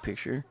the whole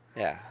picture.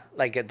 Yeah.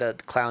 Like the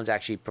clowns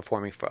actually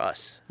performing for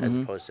us as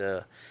opposed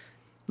to.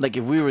 Like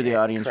if we were the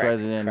audience correct,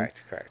 rather than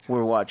correct.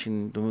 we're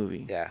watching the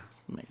movie. Yeah.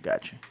 Like,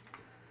 gotcha.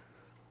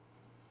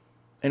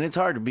 And it's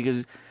hard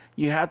because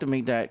you have to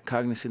make that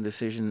cognizant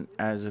decision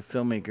as a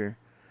filmmaker,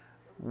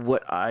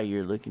 what eye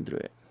you're looking through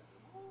it.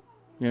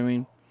 You know what I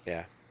mean?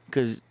 Yeah.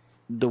 Because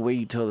the way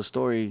you tell the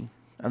story,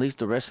 at least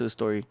the rest of the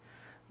story,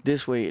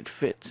 this way it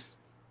fits.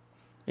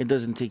 It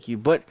doesn't take you.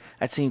 But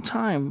at the same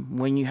time,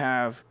 when you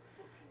have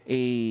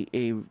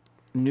a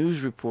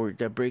news report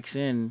that breaks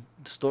in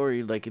the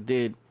story like it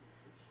did,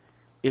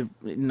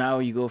 now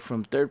you go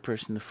from third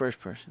person to first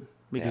person.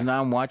 Because Yeah.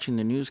 now I'm watching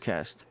the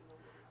newscast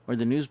or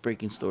the news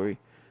breaking story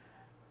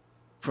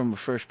from a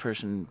first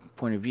person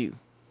point of view.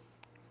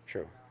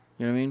 True.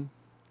 You know what I mean?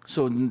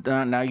 So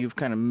now you've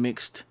kind of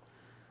mixed,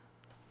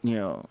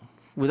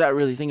 without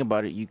really thinking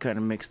about it, you kind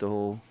of mix the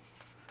whole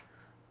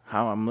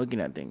how I'm looking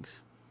at things.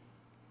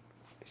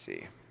 Let's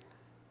see.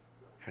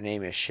 Her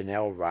name is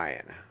Chanel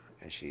Ryan,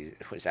 and she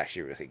was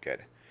actually really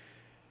good.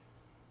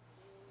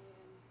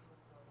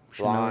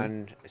 Chanel?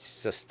 Blonde.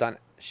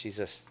 She's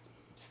a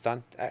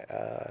stunt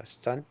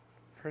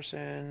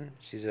person.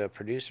 She's a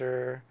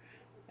producer,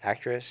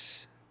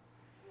 actress,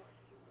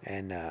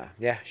 and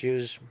yeah, she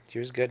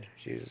was good.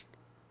 She was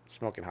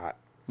smoking hot,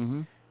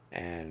 Mm-hmm.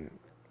 and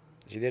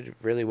she did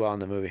really well in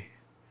the movie.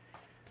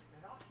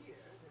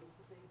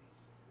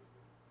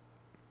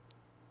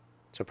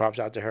 So props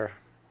out to her.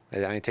 I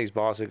mean, it takes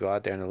balls to go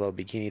out there in a little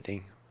bikini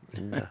thing.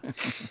 And,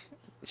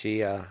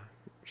 she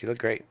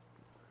looked great.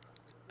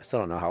 I still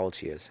don't know how old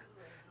she is.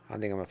 I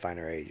don't think I'm gonna find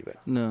her age,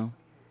 No.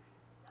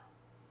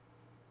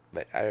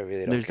 but I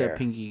really don't There's care. that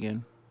pinky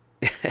again.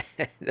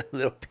 The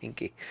little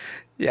pinky.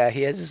 Yeah,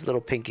 he has this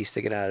little pinky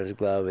sticking out of his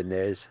glove, and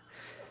there's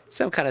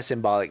some kind of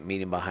symbolic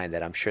meaning behind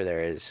that. I'm sure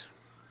there is,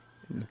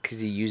 because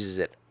he uses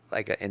it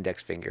like an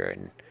index finger,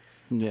 and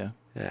Yeah.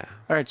 yeah.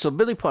 All right, so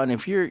Billy Pond,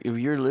 if you're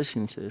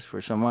listening to this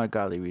for some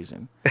ungodly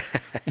reason,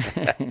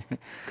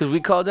 because we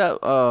called out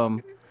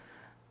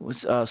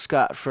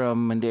Scott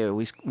from Mandela,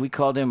 we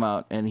called him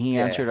out and he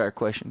Yeah, answered yeah. our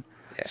question.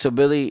 Yeah. So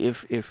Billy,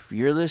 if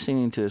you're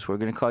listening to this, we're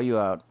gonna call you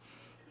out.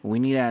 We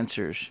need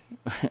answers.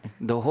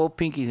 The whole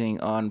pinky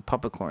thing on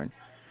Popcorn,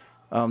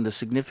 the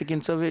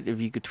significance of it. If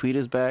you could tweet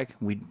us back,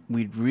 we'd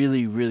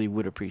really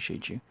would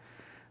appreciate you,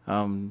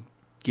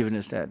 giving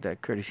us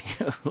that courtesy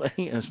of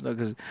letting us know,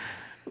 because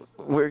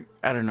we're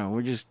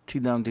just too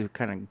dumb to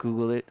kind of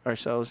Google it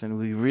ourselves, and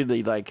we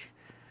really like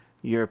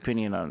your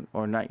opinion on,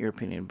 or not your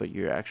opinion, but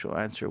your actual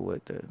answer,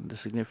 what the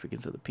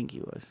significance of the pinky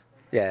was.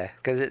 Yeah,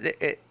 because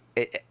it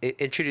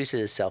introduces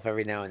itself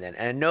every now and then,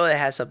 and I know it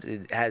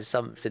has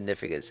some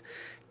significance.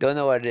 Don't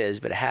know what it is,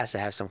 but it has to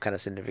have some kind of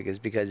significance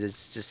because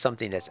it's just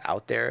something that's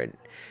out there,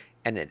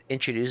 and it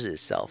introduces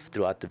itself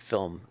throughout the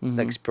film,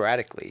 like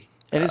sporadically.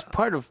 And it's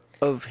part of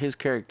of his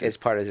character. It's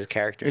part of his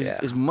character. It's, Yeah.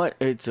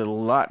 it's a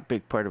lot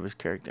big part of his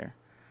character.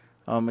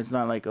 It's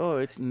not like, oh,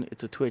 it's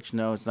a twitch.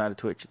 No, it's not a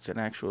twitch. It's an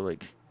actual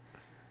like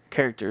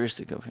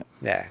characteristic of him.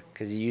 Yeah,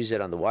 because he used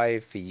it on the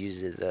wife. He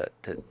used it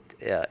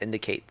to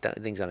indicate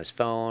things on his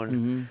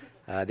phone.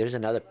 Mm-hmm. There's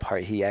another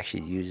part he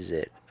actually uses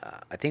it.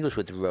 I think it was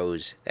with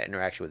Rose. That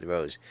interaction with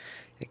Rose.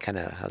 It kind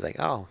of. I was like,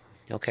 oh,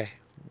 okay.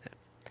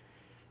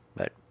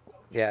 But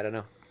yeah, I don't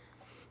know.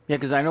 Yeah,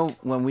 because I know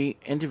when we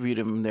interviewed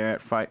him there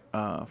at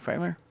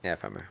Frightmare. Yeah,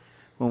 if I remember.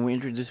 When we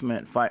introduced him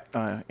at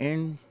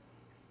in.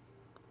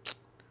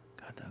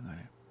 God doggone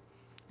it.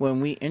 When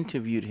we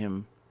interviewed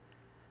him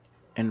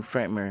in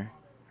Frightmare,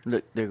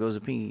 look, there goes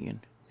the pinky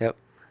again. Yep.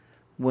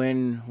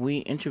 When we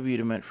interviewed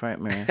him at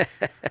Frightmare,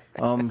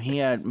 he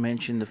had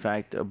mentioned the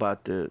fact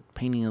about the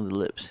painting of the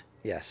lips.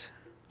 Yes.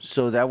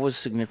 So that was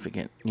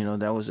significant. You know,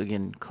 that was,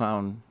 again,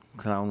 Clown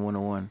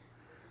 101.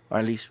 Or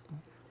at least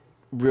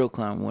real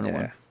Clown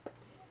 101. Yeah.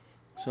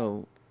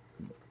 So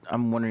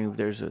I'm wondering if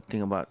there's a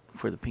thing about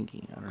for the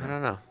pinky. I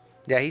don't know.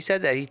 Yeah, he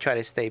said that he tried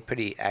to stay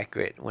pretty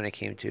accurate when it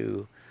came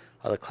to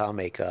all the clown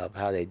makeup,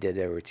 how they did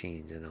their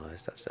routines and all that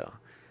stuff. So,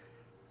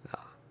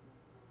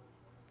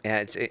 yeah,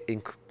 it's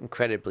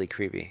incredibly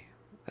creepy.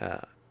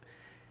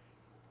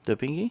 The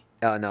pinky?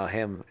 Oh no,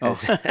 him. Oh,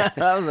 As,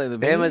 I was like the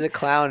pinky. him as a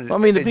clown. Well,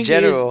 I mean, the in pinky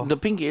general. the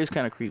pinky is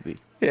kind of creepy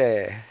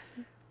Yeah.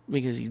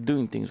 because he's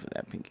doing things with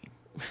that pinky.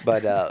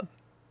 But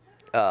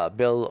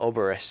Bill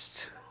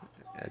Oberst,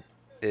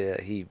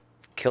 he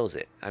kills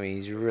it. I mean,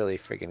 he's really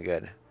freaking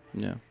good.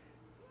 Yeah.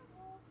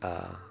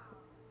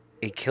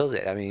 He kills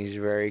it. I mean,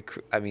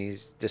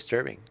 he's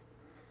disturbing.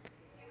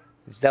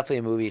 It's definitely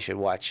a movie you should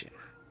watch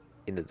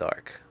in the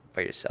dark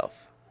by yourself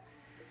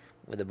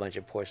with a bunch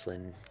of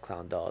porcelain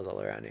clown dolls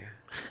all around you.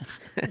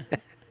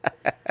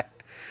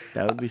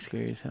 That would be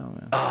scary as hell,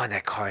 man. Oh, and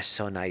that car is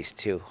so nice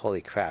too.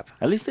 Holy crap.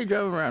 At least they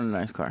drove around in a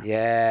nice car.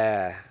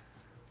 Yeah.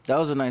 That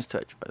was a nice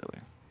touch, by the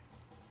way.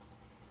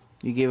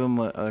 You gave him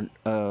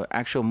a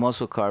actual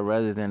muscle car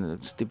rather than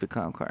a stupid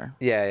clown car.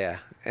 Yeah.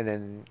 And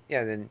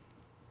then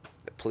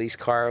the police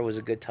car was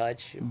a good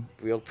touch.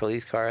 Real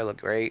police car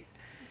looked great.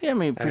 Yeah, I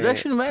mean, I mean,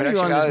 production value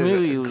production on this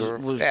value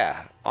movie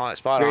was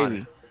spot gravy.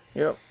 on.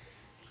 Yep.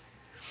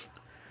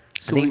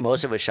 I think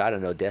most of it shot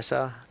in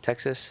Odessa,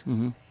 Texas.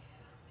 Mm-hmm.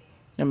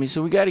 I mean,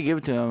 so we got to give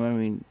it to him. I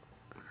mean,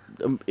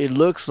 it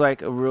looks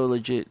like a real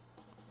legit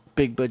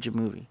big budget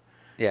movie.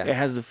 Yeah. It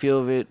has the feel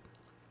of it.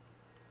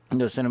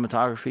 The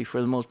cinematography,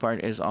 for the most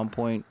part, is on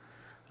point.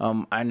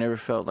 I never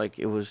felt like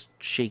it was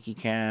shaky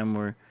cam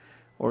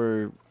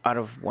or out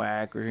of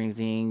whack or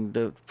anything.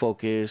 The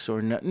focus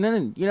or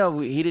none. You know,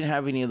 he didn't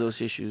have any of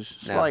those issues.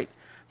 No. Slight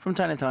from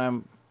time to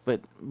time,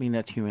 but I mean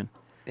that's human.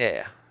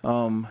 Yeah.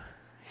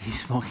 He's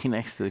smoking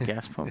next to the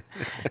gas pump.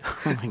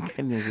 Oh my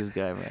goodness, this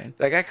guy, man.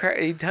 Like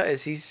he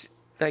does. He's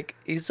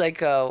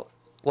like a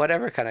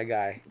whatever kind of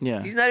guy.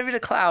 Yeah. He's not even a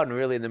clown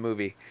really in the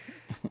movie.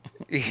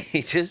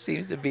 He just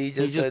seems to be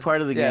He's just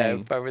part of the gang.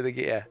 Yeah, part of the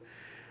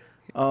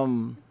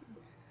gang.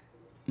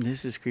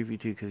 This is creepy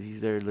too because he's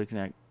there looking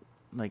at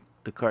like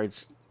the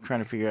cards,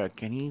 trying to figure out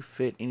can he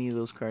fit any of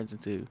those cards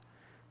into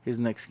his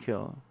next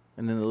kill.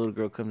 And then the little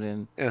girl comes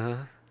in,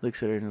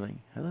 looks at her and like,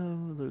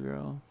 "Hello, little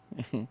girl."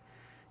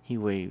 He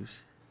waves.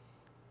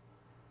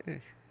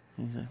 And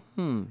he's like,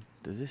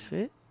 does this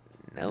fit?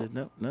 No.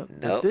 No.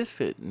 Does this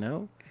fit?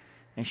 No.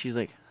 And she's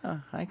like,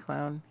 hi,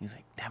 clown. He's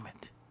like, damn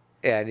it.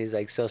 Yeah, and he's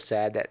like so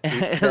sad that he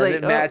It's doesn't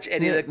like, match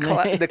any of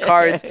the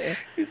cards.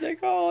 He's like,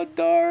 oh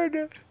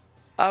darn,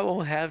 I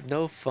won't have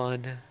no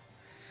fun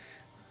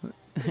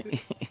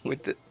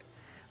with the.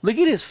 Look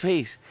at his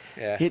face.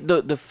 Yeah.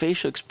 The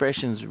facial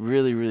expressions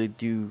really, really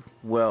do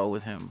well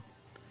with him.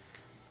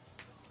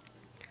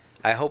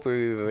 I hope we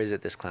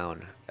revisit this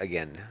clown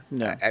again.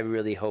 Yeah. I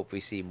really hope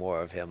we see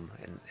more of him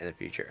in the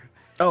future.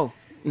 Oh,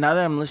 now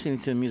that I'm listening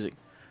to the music,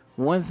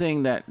 one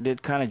thing that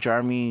did kind of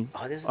jar me.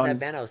 Oh, this is that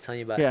band I was telling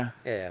you about. Yeah.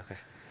 Yeah. Okay.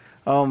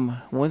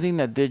 One thing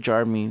that did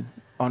jar me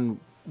on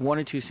one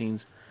or two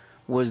scenes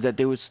was that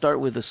they would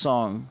start with a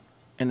song,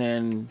 and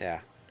then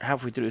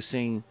halfway through the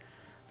scene,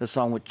 the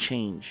song would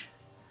change,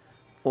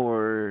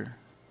 or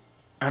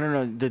I don't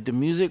know. The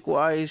music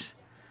wise,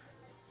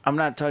 I'm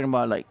not talking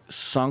about like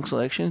song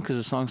selection because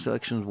the song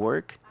selections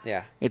work.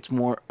 Yeah. It's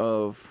more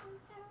of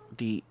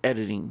the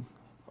editing,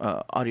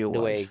 audio wise.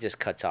 The way it just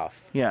cuts off.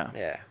 Yeah.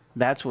 Yeah.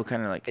 That's what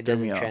kind of like It threw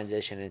doesn't me off.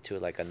 transition into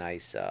like a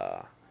nice,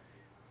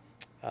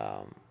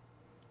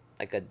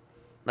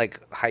 like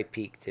high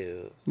peak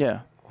to. Yeah.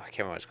 I can't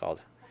remember what it's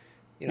called.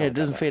 You Yeah, it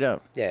doesn't fade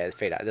out. Yeah, it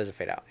fade out. It doesn't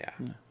fade out. Yeah.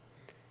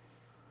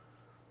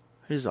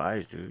 His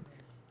eyes, dude.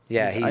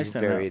 Yeah, His eyes he's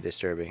stand very out.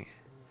 disturbing.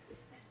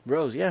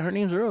 Rose. Yeah, her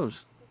name's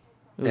Rose.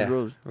 It was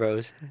Rose.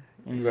 Rose.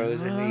 And he's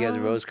Rose, like, and he has a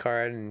 "Oh." rose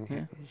card, and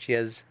Yeah. she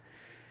has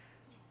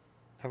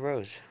a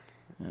rose.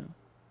 Yeah.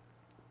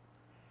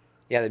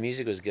 Yeah, the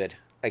music was good.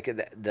 Like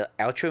the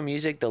outro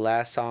music, the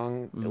last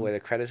song where the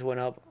credits went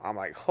up, I'm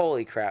like,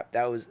 holy crap,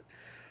 that was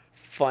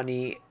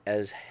funny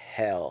as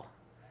hell.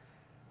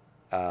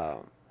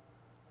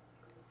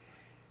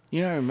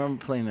 You know, I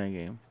remember playing that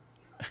game.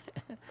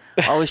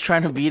 Always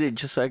trying to beat it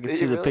just so I could Did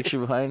see you the really? picture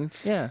behind.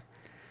 Yeah.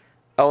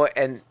 Oh,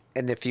 and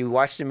if you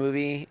watch the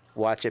movie,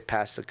 watch it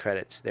past the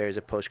credits. There is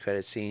a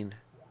post-credit scene,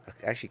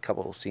 actually a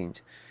couple of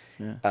scenes,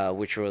 Yeah.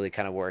 which really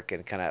kind of work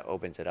and kind of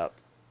opens it up.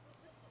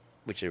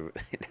 Which is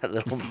that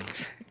little,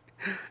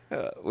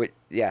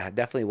 yeah,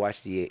 definitely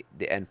watch the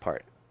end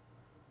part.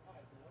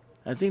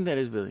 I think that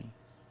is Billy.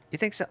 You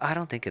think so? I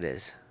don't think it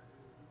is.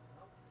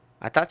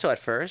 I thought so at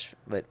first,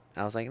 but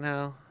I was like,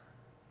 no.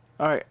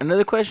 All right.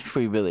 Another question for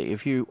you, Billy.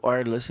 If you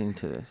are listening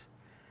to this,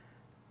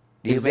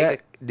 Is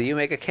Do you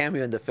make a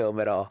cameo in the film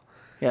at all?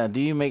 yeah,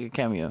 do you make a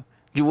cameo?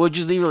 We'll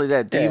just leave it like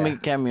that. Do you Yeah. make a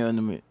cameo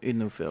in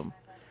the film?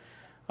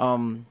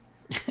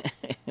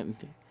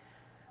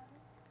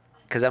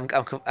 Because I'm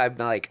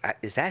like,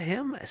 is that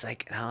him? It's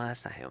like, no,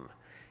 that's not him.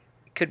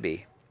 It could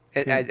be.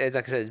 Like I said,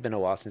 it's been a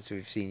while since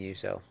we've seen you,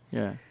 so.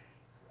 Yeah.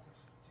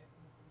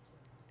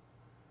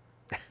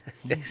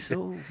 He's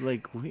so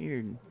like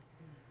weird,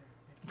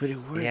 but it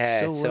works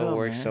Yeah, so it well. so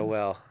works man. so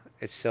well.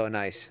 It's so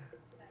nice.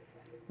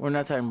 We're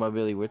not talking about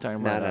Billy. We're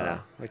talking No, about no, no.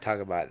 We're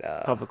talking about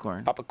Papa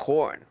Corn. Papa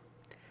Corn.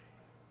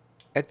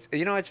 It's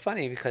it's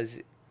funny because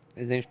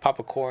his name's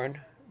Papa Corn.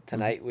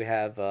 Tonight we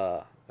have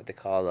what they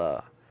call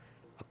a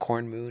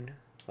corn moon,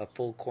 a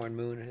full corn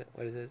moon.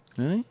 What is it?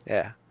 Really?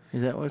 Yeah,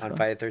 Is that what it's on called?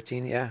 Friday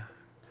 13. Yeah,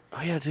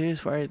 Oh yeah, today is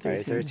Friday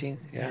 13. Friday 13.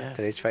 Yeah, Yes.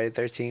 today's Friday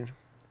 13.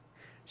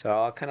 So it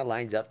all kind of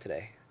lines up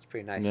today. It's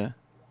pretty nice. Yeah.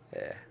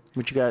 Yeah.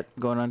 What you got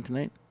going on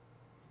tonight?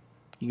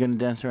 You gonna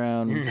dance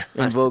around,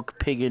 No. invoke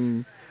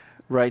pagan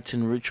rites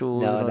and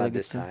rituals? and No, all that not good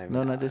this stuff? time.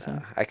 No, not this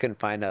time. I couldn't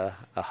find a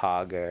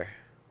hog or.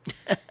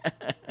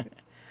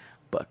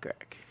 Butt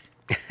crack.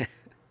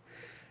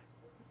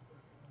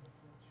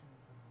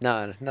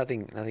 No,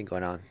 nothing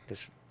going on.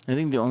 Just I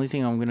think the only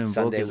thing I'm gonna invoke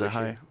Sunday is a we're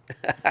high.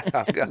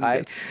 shooting.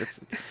 High. That's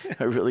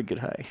a really good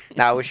high.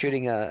 Now we're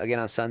shooting again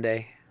on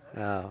Sunday,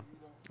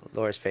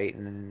 Laura's Fate,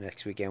 and then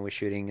next weekend we're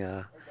shooting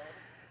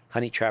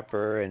Honey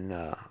Trapper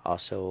and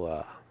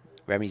also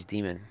Remy's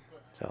Demon.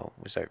 So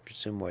we'll start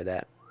some more of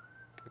that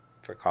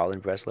for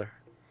Colin Bressler.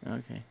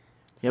 Okay.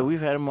 Yeah,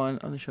 we've had him on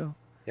the show.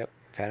 Yep,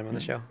 I've had him on the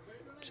Mm. show.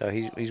 So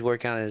he's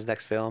working on his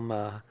next film.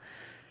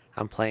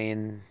 I'm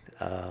playing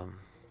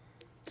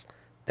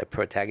the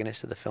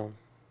protagonist of the film.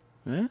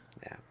 Yeah.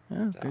 Yeah,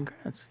 Yeah. So.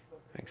 Congrats.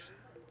 thanks.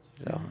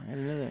 Yeah, So I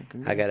didn't know that.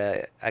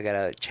 Congrats. I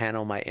gotta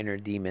channel my inner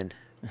demon,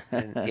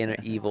 and inner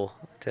evil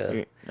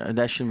to.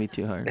 That shouldn't be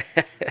too hard.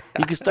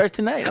 You can start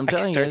tonight. I'm I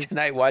telling start you.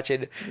 tonight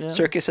watching Yeah.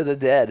 Circus of the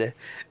Dead.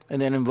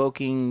 And then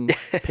invoking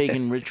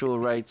pagan ritual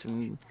rites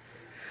and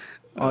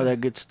all that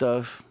good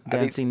stuff. I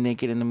think- Dancing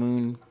naked in the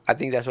moon. I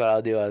think that's what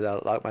I'll do.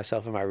 I'll lock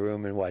myself in my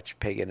room and watch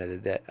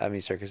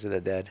Circus of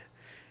the Dead,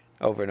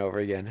 over and over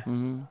again.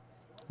 Mm-hmm.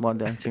 While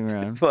dancing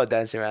around. While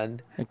dancing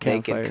around, A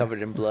campfire. naked,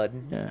 covered in blood,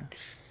 Yeah.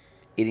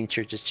 eating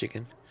church's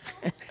chicken.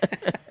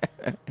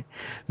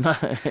 Not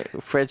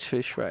Fred's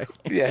fish fry.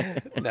 Yeah,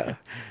 no.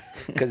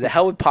 Because the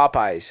hell with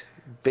Popeyes,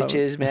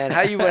 bitches, man.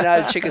 How you run out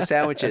of chicken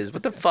sandwiches?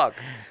 What the fuck?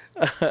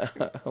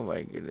 Oh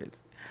my goodness.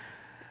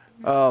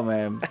 Oh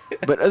man.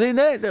 But other than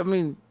that, I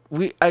mean,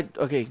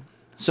 okay.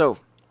 So,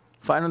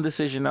 final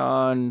decision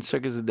on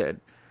Circus of the Dead.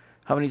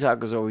 How many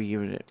tacos are we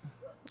giving it?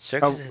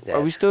 Circus of the Dead.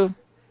 Are we still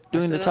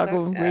doing the still on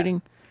taco taco? Yeah.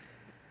 rating?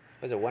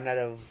 Was it 1 out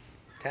of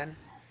 10?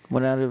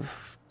 1 out of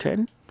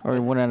 10 or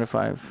Was it- 1 out of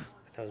 5?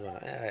 That was 1.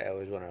 It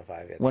was 1 out of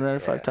 5. Yeah, 1 out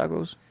of 5 yeah.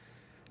 tacos.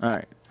 All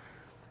right.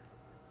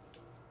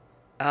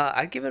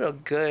 I'd give it a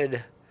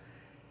good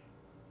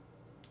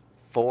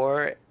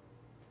 4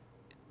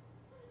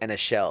 and a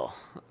shell.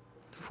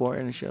 4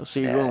 in a shell. So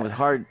you're going Yeah. with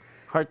hard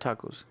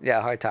tacos.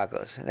 Yeah, hard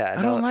tacos. Yeah,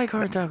 I don't like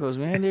hard tacos,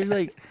 man. They're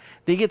like,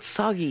 they get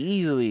soggy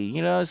easily.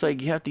 You know, it's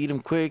like you have to eat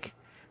them quick,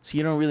 so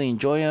you don't really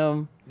enjoy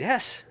them.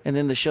 Yes. And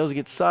then the shells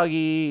get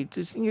soggy.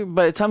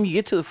 By the time you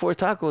get to the 4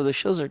 taco, the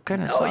shells are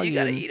kind of No, soggy. you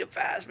gotta eat it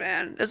fast,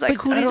 man. It's like,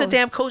 But who I needs a don't-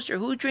 damn coaster?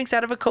 Who drinks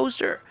out of a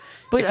coaster?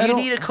 But If I you don't-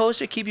 need a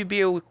coaster, keep your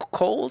beer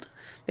cold,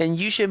 then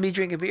you shouldn't be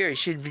drinking beer. You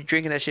should be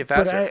drinking that shit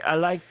But faster. I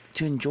like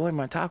to enjoy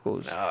my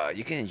tacos. No,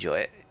 you can enjoy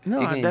it. No,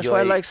 You can that's why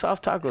I enjoy like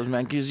soft tacos,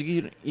 man, because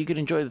you could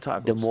enjoy the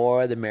tacos. The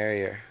more, the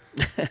merrier.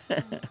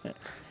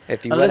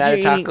 If you Unless run out of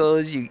you're eating-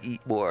 tacos, you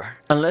eat more.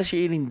 Unless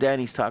you're eating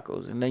Danny's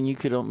tacos, and then you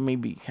could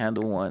maybe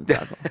handle 1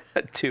 taco.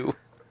 2.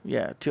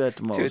 Yeah, 2 at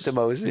the most. 2 at the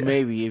most, yeah.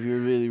 Maybe if you're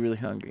really, really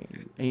hungry,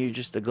 and you're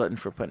just a glutton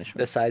for The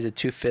punishment. size of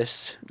 2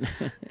 fists.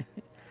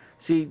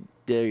 See,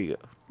 there you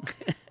go.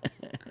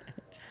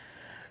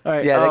 All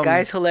right. Yeah, that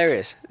guy's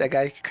hilarious. That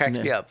guy cracks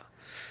yeah. me up.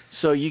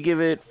 So you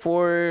give it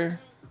 4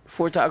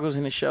 tacos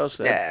in a shell.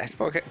 So Yeah, it's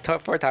 4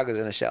 tacos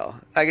in a shell.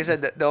 Like I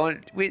said, the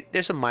only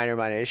there's some minor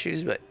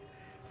issues, but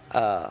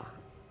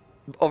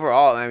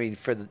overall, I mean,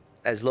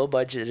 as low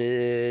budget it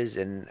is,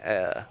 and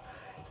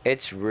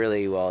it's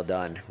really well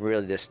done.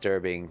 Really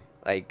disturbing.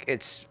 Like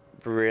it's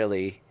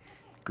really,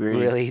 Gritty.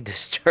 really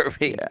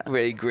disturbing. Yeah.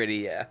 Really gritty.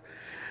 Yeah.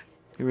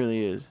 It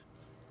really is.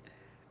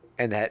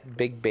 And that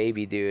big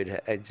baby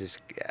dude, I just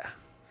yeah.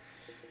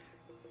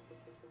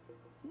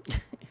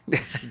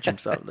 She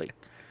jumps out like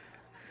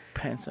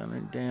pants on her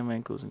damn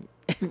ankles. And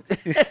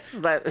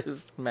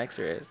Max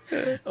Reyes.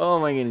 Oh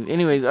my goodness.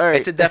 Anyways, all right.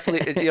 It's a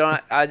definitely,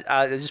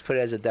 I just put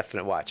it as a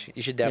definite watch.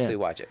 You should definitely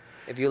watch it.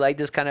 If you like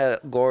this kind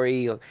of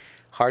gory,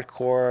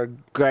 hardcore,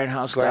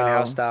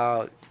 Grindhouse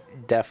style,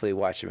 definitely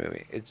watch the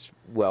movie. It's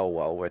well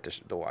worth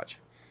the watch.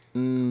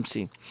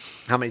 See.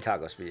 How many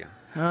tacos for you?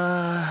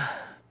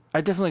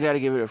 I definitely got to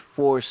give it a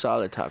 4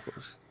 solid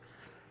tacos.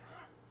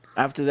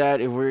 After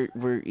that, if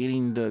we're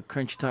eating the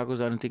crunchy tacos,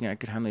 I don't think I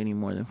could handle any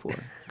more than 4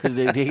 because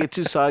they get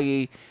too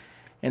soggy,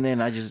 and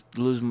then I just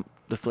lose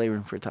the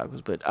flavor for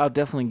tacos. But I'll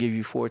definitely give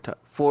you 4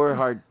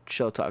 hard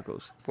shell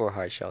tacos. 4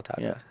 hard shell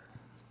tacos. Yeah.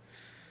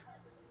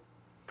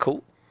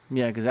 Cool.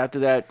 Yeah, because after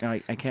that,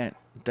 I can't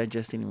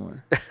digest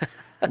anymore.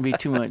 It'd be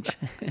too much.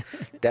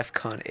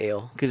 DEFCON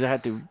ale. Because I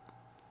had to,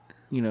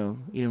 eat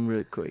them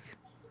really quick.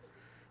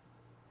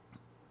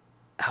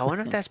 I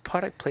wonder if that's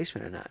product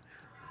placement or not.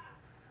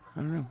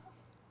 I don't know.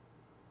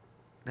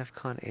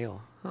 DEFCON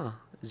ale. Huh.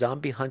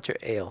 Zombie Hunter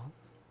ale.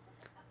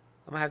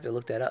 I'm going to have to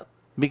look that up.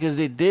 Because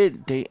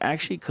they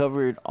actually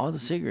covered all the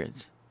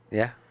cigarettes.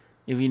 Yeah.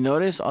 If you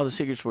notice, all the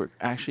cigarettes were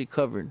actually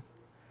covered.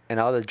 And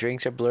all the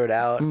drinks are blurred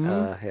out.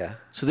 Mm-hmm. Yeah.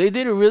 So they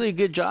did a really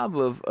good job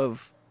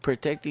of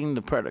protecting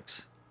the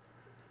products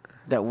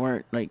that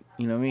weren't like,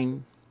 you know what I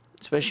mean?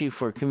 Especially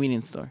for a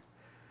convenience store.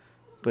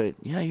 But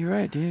yeah, you're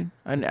right, dude.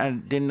 I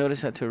didn't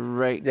notice that till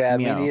right Yeah,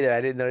 me meow. neither.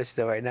 I didn't notice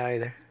that right now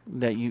either.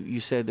 That you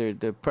said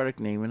the product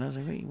name, and I was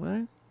like, wait,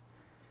 what?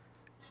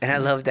 And I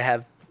love to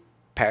have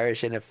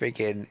Parrish in a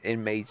freaking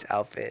inmate's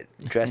outfit,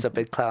 dress up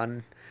as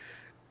clown.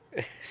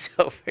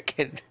 So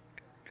freaking,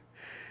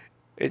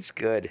 it's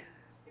good.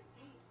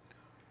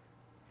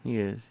 He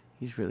is.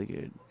 He's really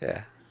good.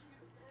 Yeah.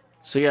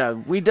 So yeah,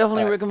 we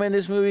definitely All right. recommend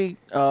this movie.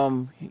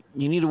 You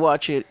need to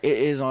watch it. It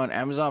is on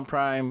Amazon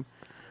Prime.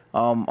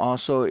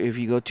 Also, if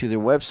you go to their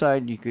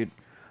website, you could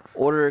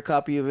order a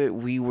copy of it.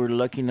 We were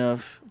lucky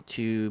enough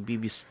to be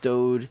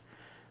bestowed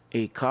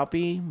a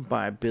copy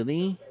by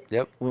Billy.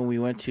 Yep. When we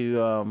went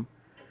to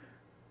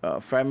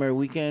Fragmenter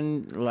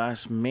Weekend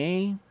last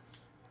May.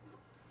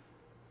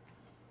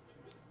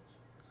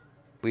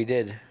 We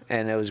did.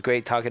 And it was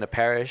great talking to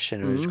Parrish,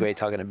 and it was great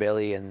talking to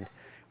Billy, and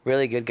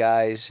really good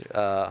guys.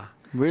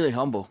 Really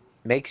humble.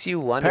 Makes you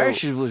wonder.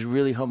 Parrish was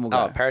really humble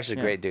guy. Oh, Parrish is a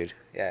great dude.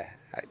 Yeah.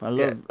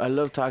 I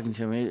love talking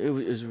to him. It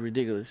was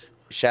ridiculous.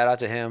 Shout out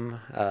to him.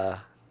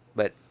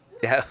 But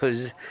yeah,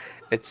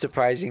 it's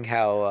surprising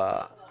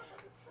how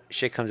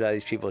shit comes out of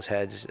these people's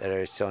heads that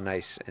are so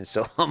nice and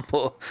so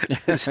humble.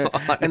 And, so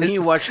and then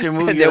you watch their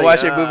movie. And they like,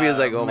 watch their movie. It's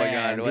like, oh man, my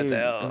God, dude, what the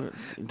hell?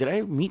 Did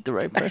I meet the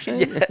right person?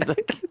 Yeah.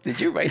 Did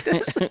you write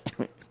this?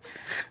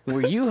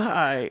 Were you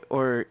high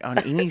or on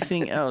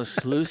anything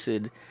else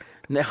lucid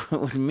that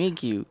would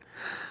make you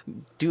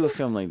do a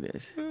film like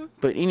this?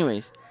 But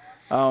anyways,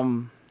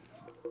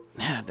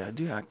 yeah,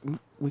 dude,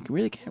 we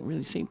really can't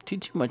really say too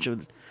much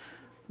of the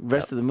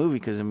rest of the movie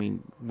because we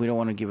don't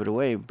want to give it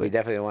away. But We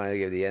definitely wanted to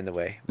give the end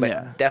away, but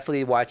Yeah.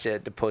 definitely watch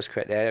it. The post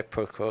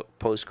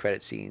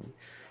credit scene,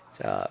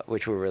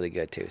 which were really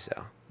good too.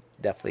 So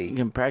definitely,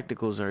 again,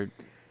 practicals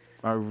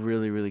are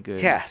really really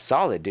good. yeah,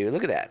 solid, dude.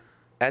 Look at that.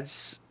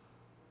 That's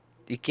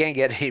you can't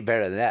get any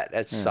better than that.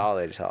 That's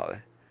solid.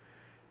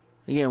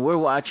 Again, we're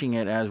watching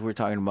it as we're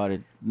talking about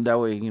it. That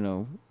way,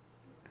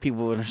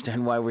 people will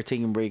understand why we're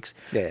taking breaks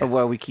Yeah. or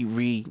why we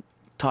keep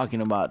talking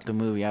about the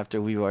movie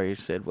after we've already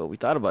said what we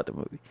thought about the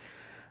movie.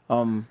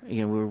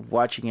 Again, we're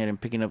watching it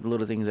and picking up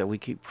little things that we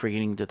keep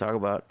forgetting to talk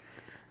about.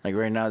 Like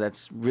right now,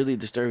 that's really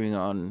disturbing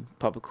on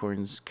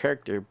Popcorn's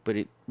character, but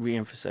it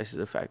reemphasizes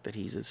the fact that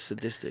he's a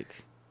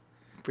sadistic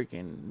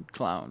freaking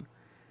clown.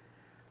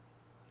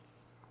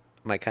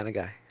 My kind of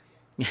guy.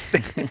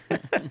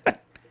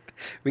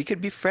 We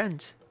could be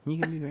friends. You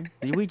can be great.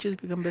 Did we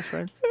just become best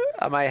friends?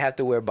 I might have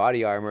to wear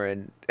body armor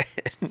and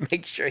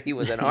make sure he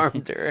wasn't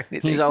armed or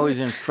anything. He's always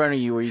in front of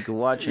you where you can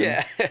watch him.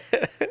 Yeah.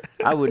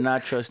 I would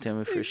not trust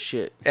him for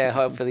shit. Yeah.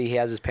 Hopefully he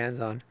has his pants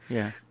on.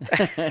 Yeah.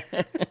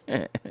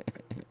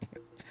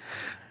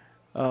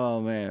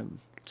 Oh man.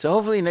 So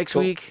hopefully next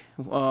Cool. week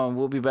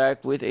we'll be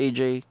back with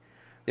AJ.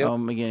 Yep.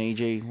 Again,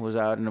 AJ was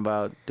out and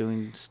about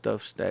doing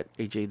stuff that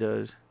AJ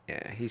does,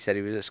 Yeah. He said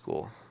he was at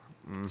school.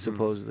 Mhm.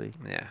 supposedly.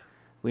 Yeah.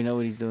 We know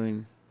what he's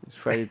doing. It's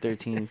Friday the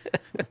 13th.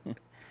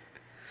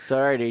 It's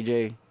all right,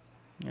 AJ.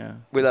 Yeah.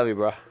 We love you,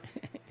 bro.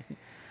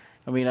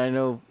 I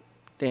know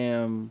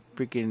damn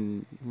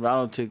freaking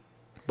Ronald took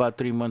about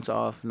 3 months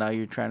off. Now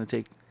you're trying to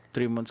take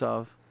 3 months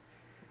off.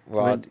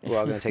 We're all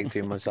gonna take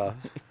 3 months off.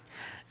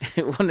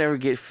 We'll never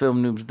get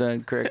Film Noobs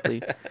done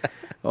correctly.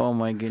 Oh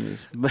my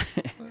goodness.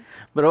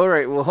 But all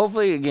right. Well,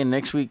 hopefully again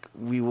next week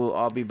we will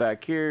all be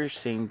back here,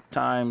 same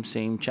time,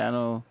 same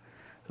channel,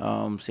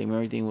 same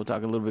everything. We'll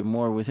talk a little bit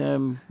more with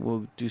him.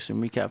 We'll do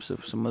some recaps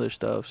of some other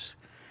stuffs.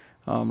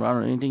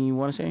 Ronald, anything you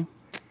want to say?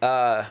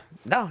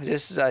 No,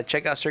 just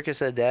check out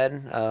Circus of the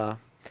Dead.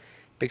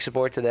 Big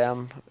support to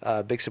them.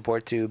 Big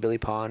support to Billy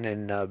Pond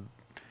and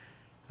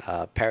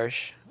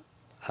Parrish.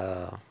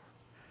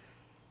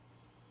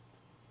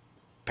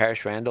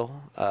 Parrish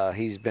Randall.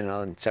 He's been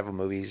on several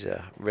movies.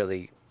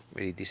 Really,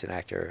 really decent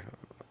actor.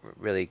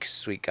 Really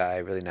sweet guy.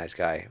 Really nice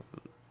guy.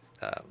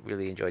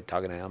 Really enjoyed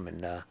talking to him,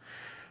 and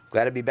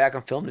glad to be back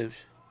on Film News.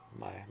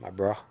 My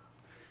bro.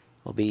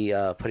 We'll be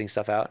putting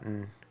stuff out,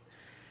 and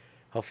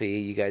hopefully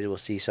you guys will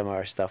see some of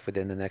our stuff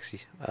within the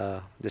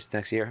this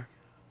next year.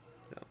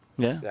 So,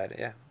 Yeah.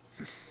 Yeah.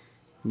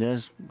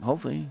 Yes.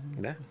 Hopefully.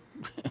 Yeah.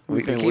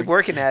 We keep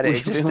working at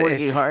it. We've been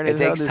working hard it as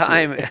hell takes this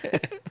time.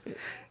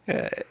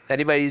 year.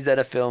 Anybody who's done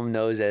a film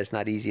knows that it's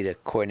not easy to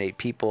coordinate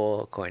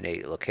people,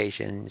 coordinate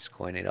locations,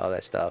 coordinate all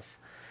that stuff.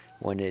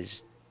 When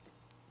there's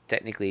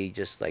technically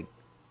just like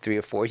 3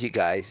 or 4 of you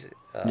guys,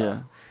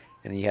 Yeah.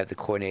 and you have to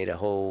coordinate a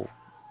whole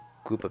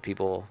group of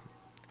people,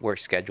 work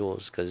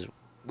schedules, because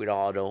we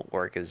all don't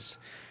work as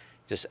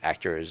just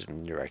actors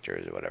and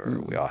directors or whatever.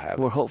 We all have.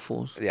 We're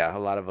hopefuls. Yeah, a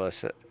lot of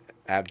us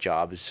have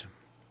jobs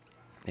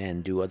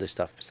and do other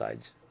stuff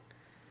besides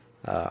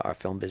our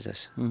film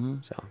business.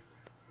 Mm-hmm. So.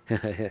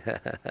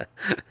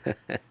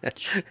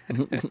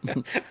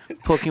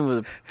 Poking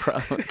with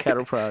a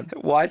cattle prod.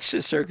 Watch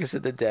Circus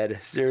of the Dead.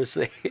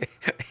 Seriously,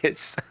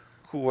 it's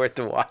worth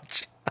the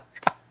watch.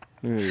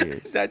 It really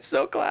is. That's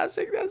so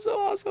classic. That's so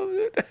awesome,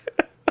 dude.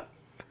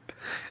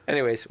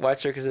 Anyways,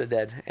 watch Circus of the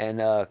Dead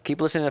and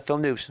keep listening to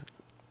Film News.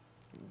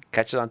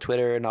 Catch us on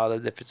Twitter and all the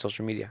different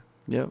social media.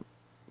 Yep.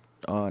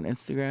 On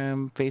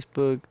Instagram,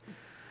 Facebook,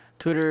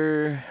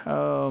 Twitter,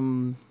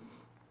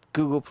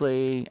 Google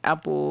Play,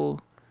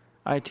 Apple,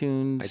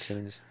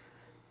 iTunes.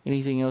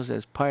 Anything else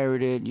that's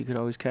pirated, you could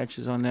always catch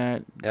us on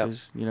that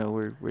because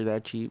we're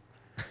that cheap.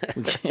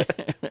 We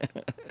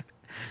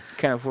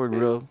can't afford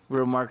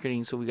real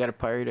marketing, so we got to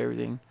pirate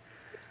everything,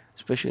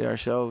 especially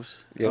ourselves.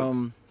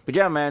 Yep. But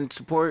yeah, man,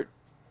 support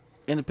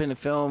independent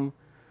film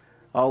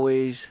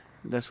always.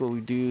 That's what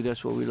we do.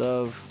 That's what we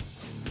love.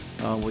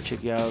 We'll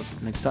check you out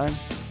next time.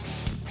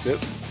 Yep.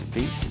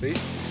 Peace.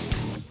 Peace.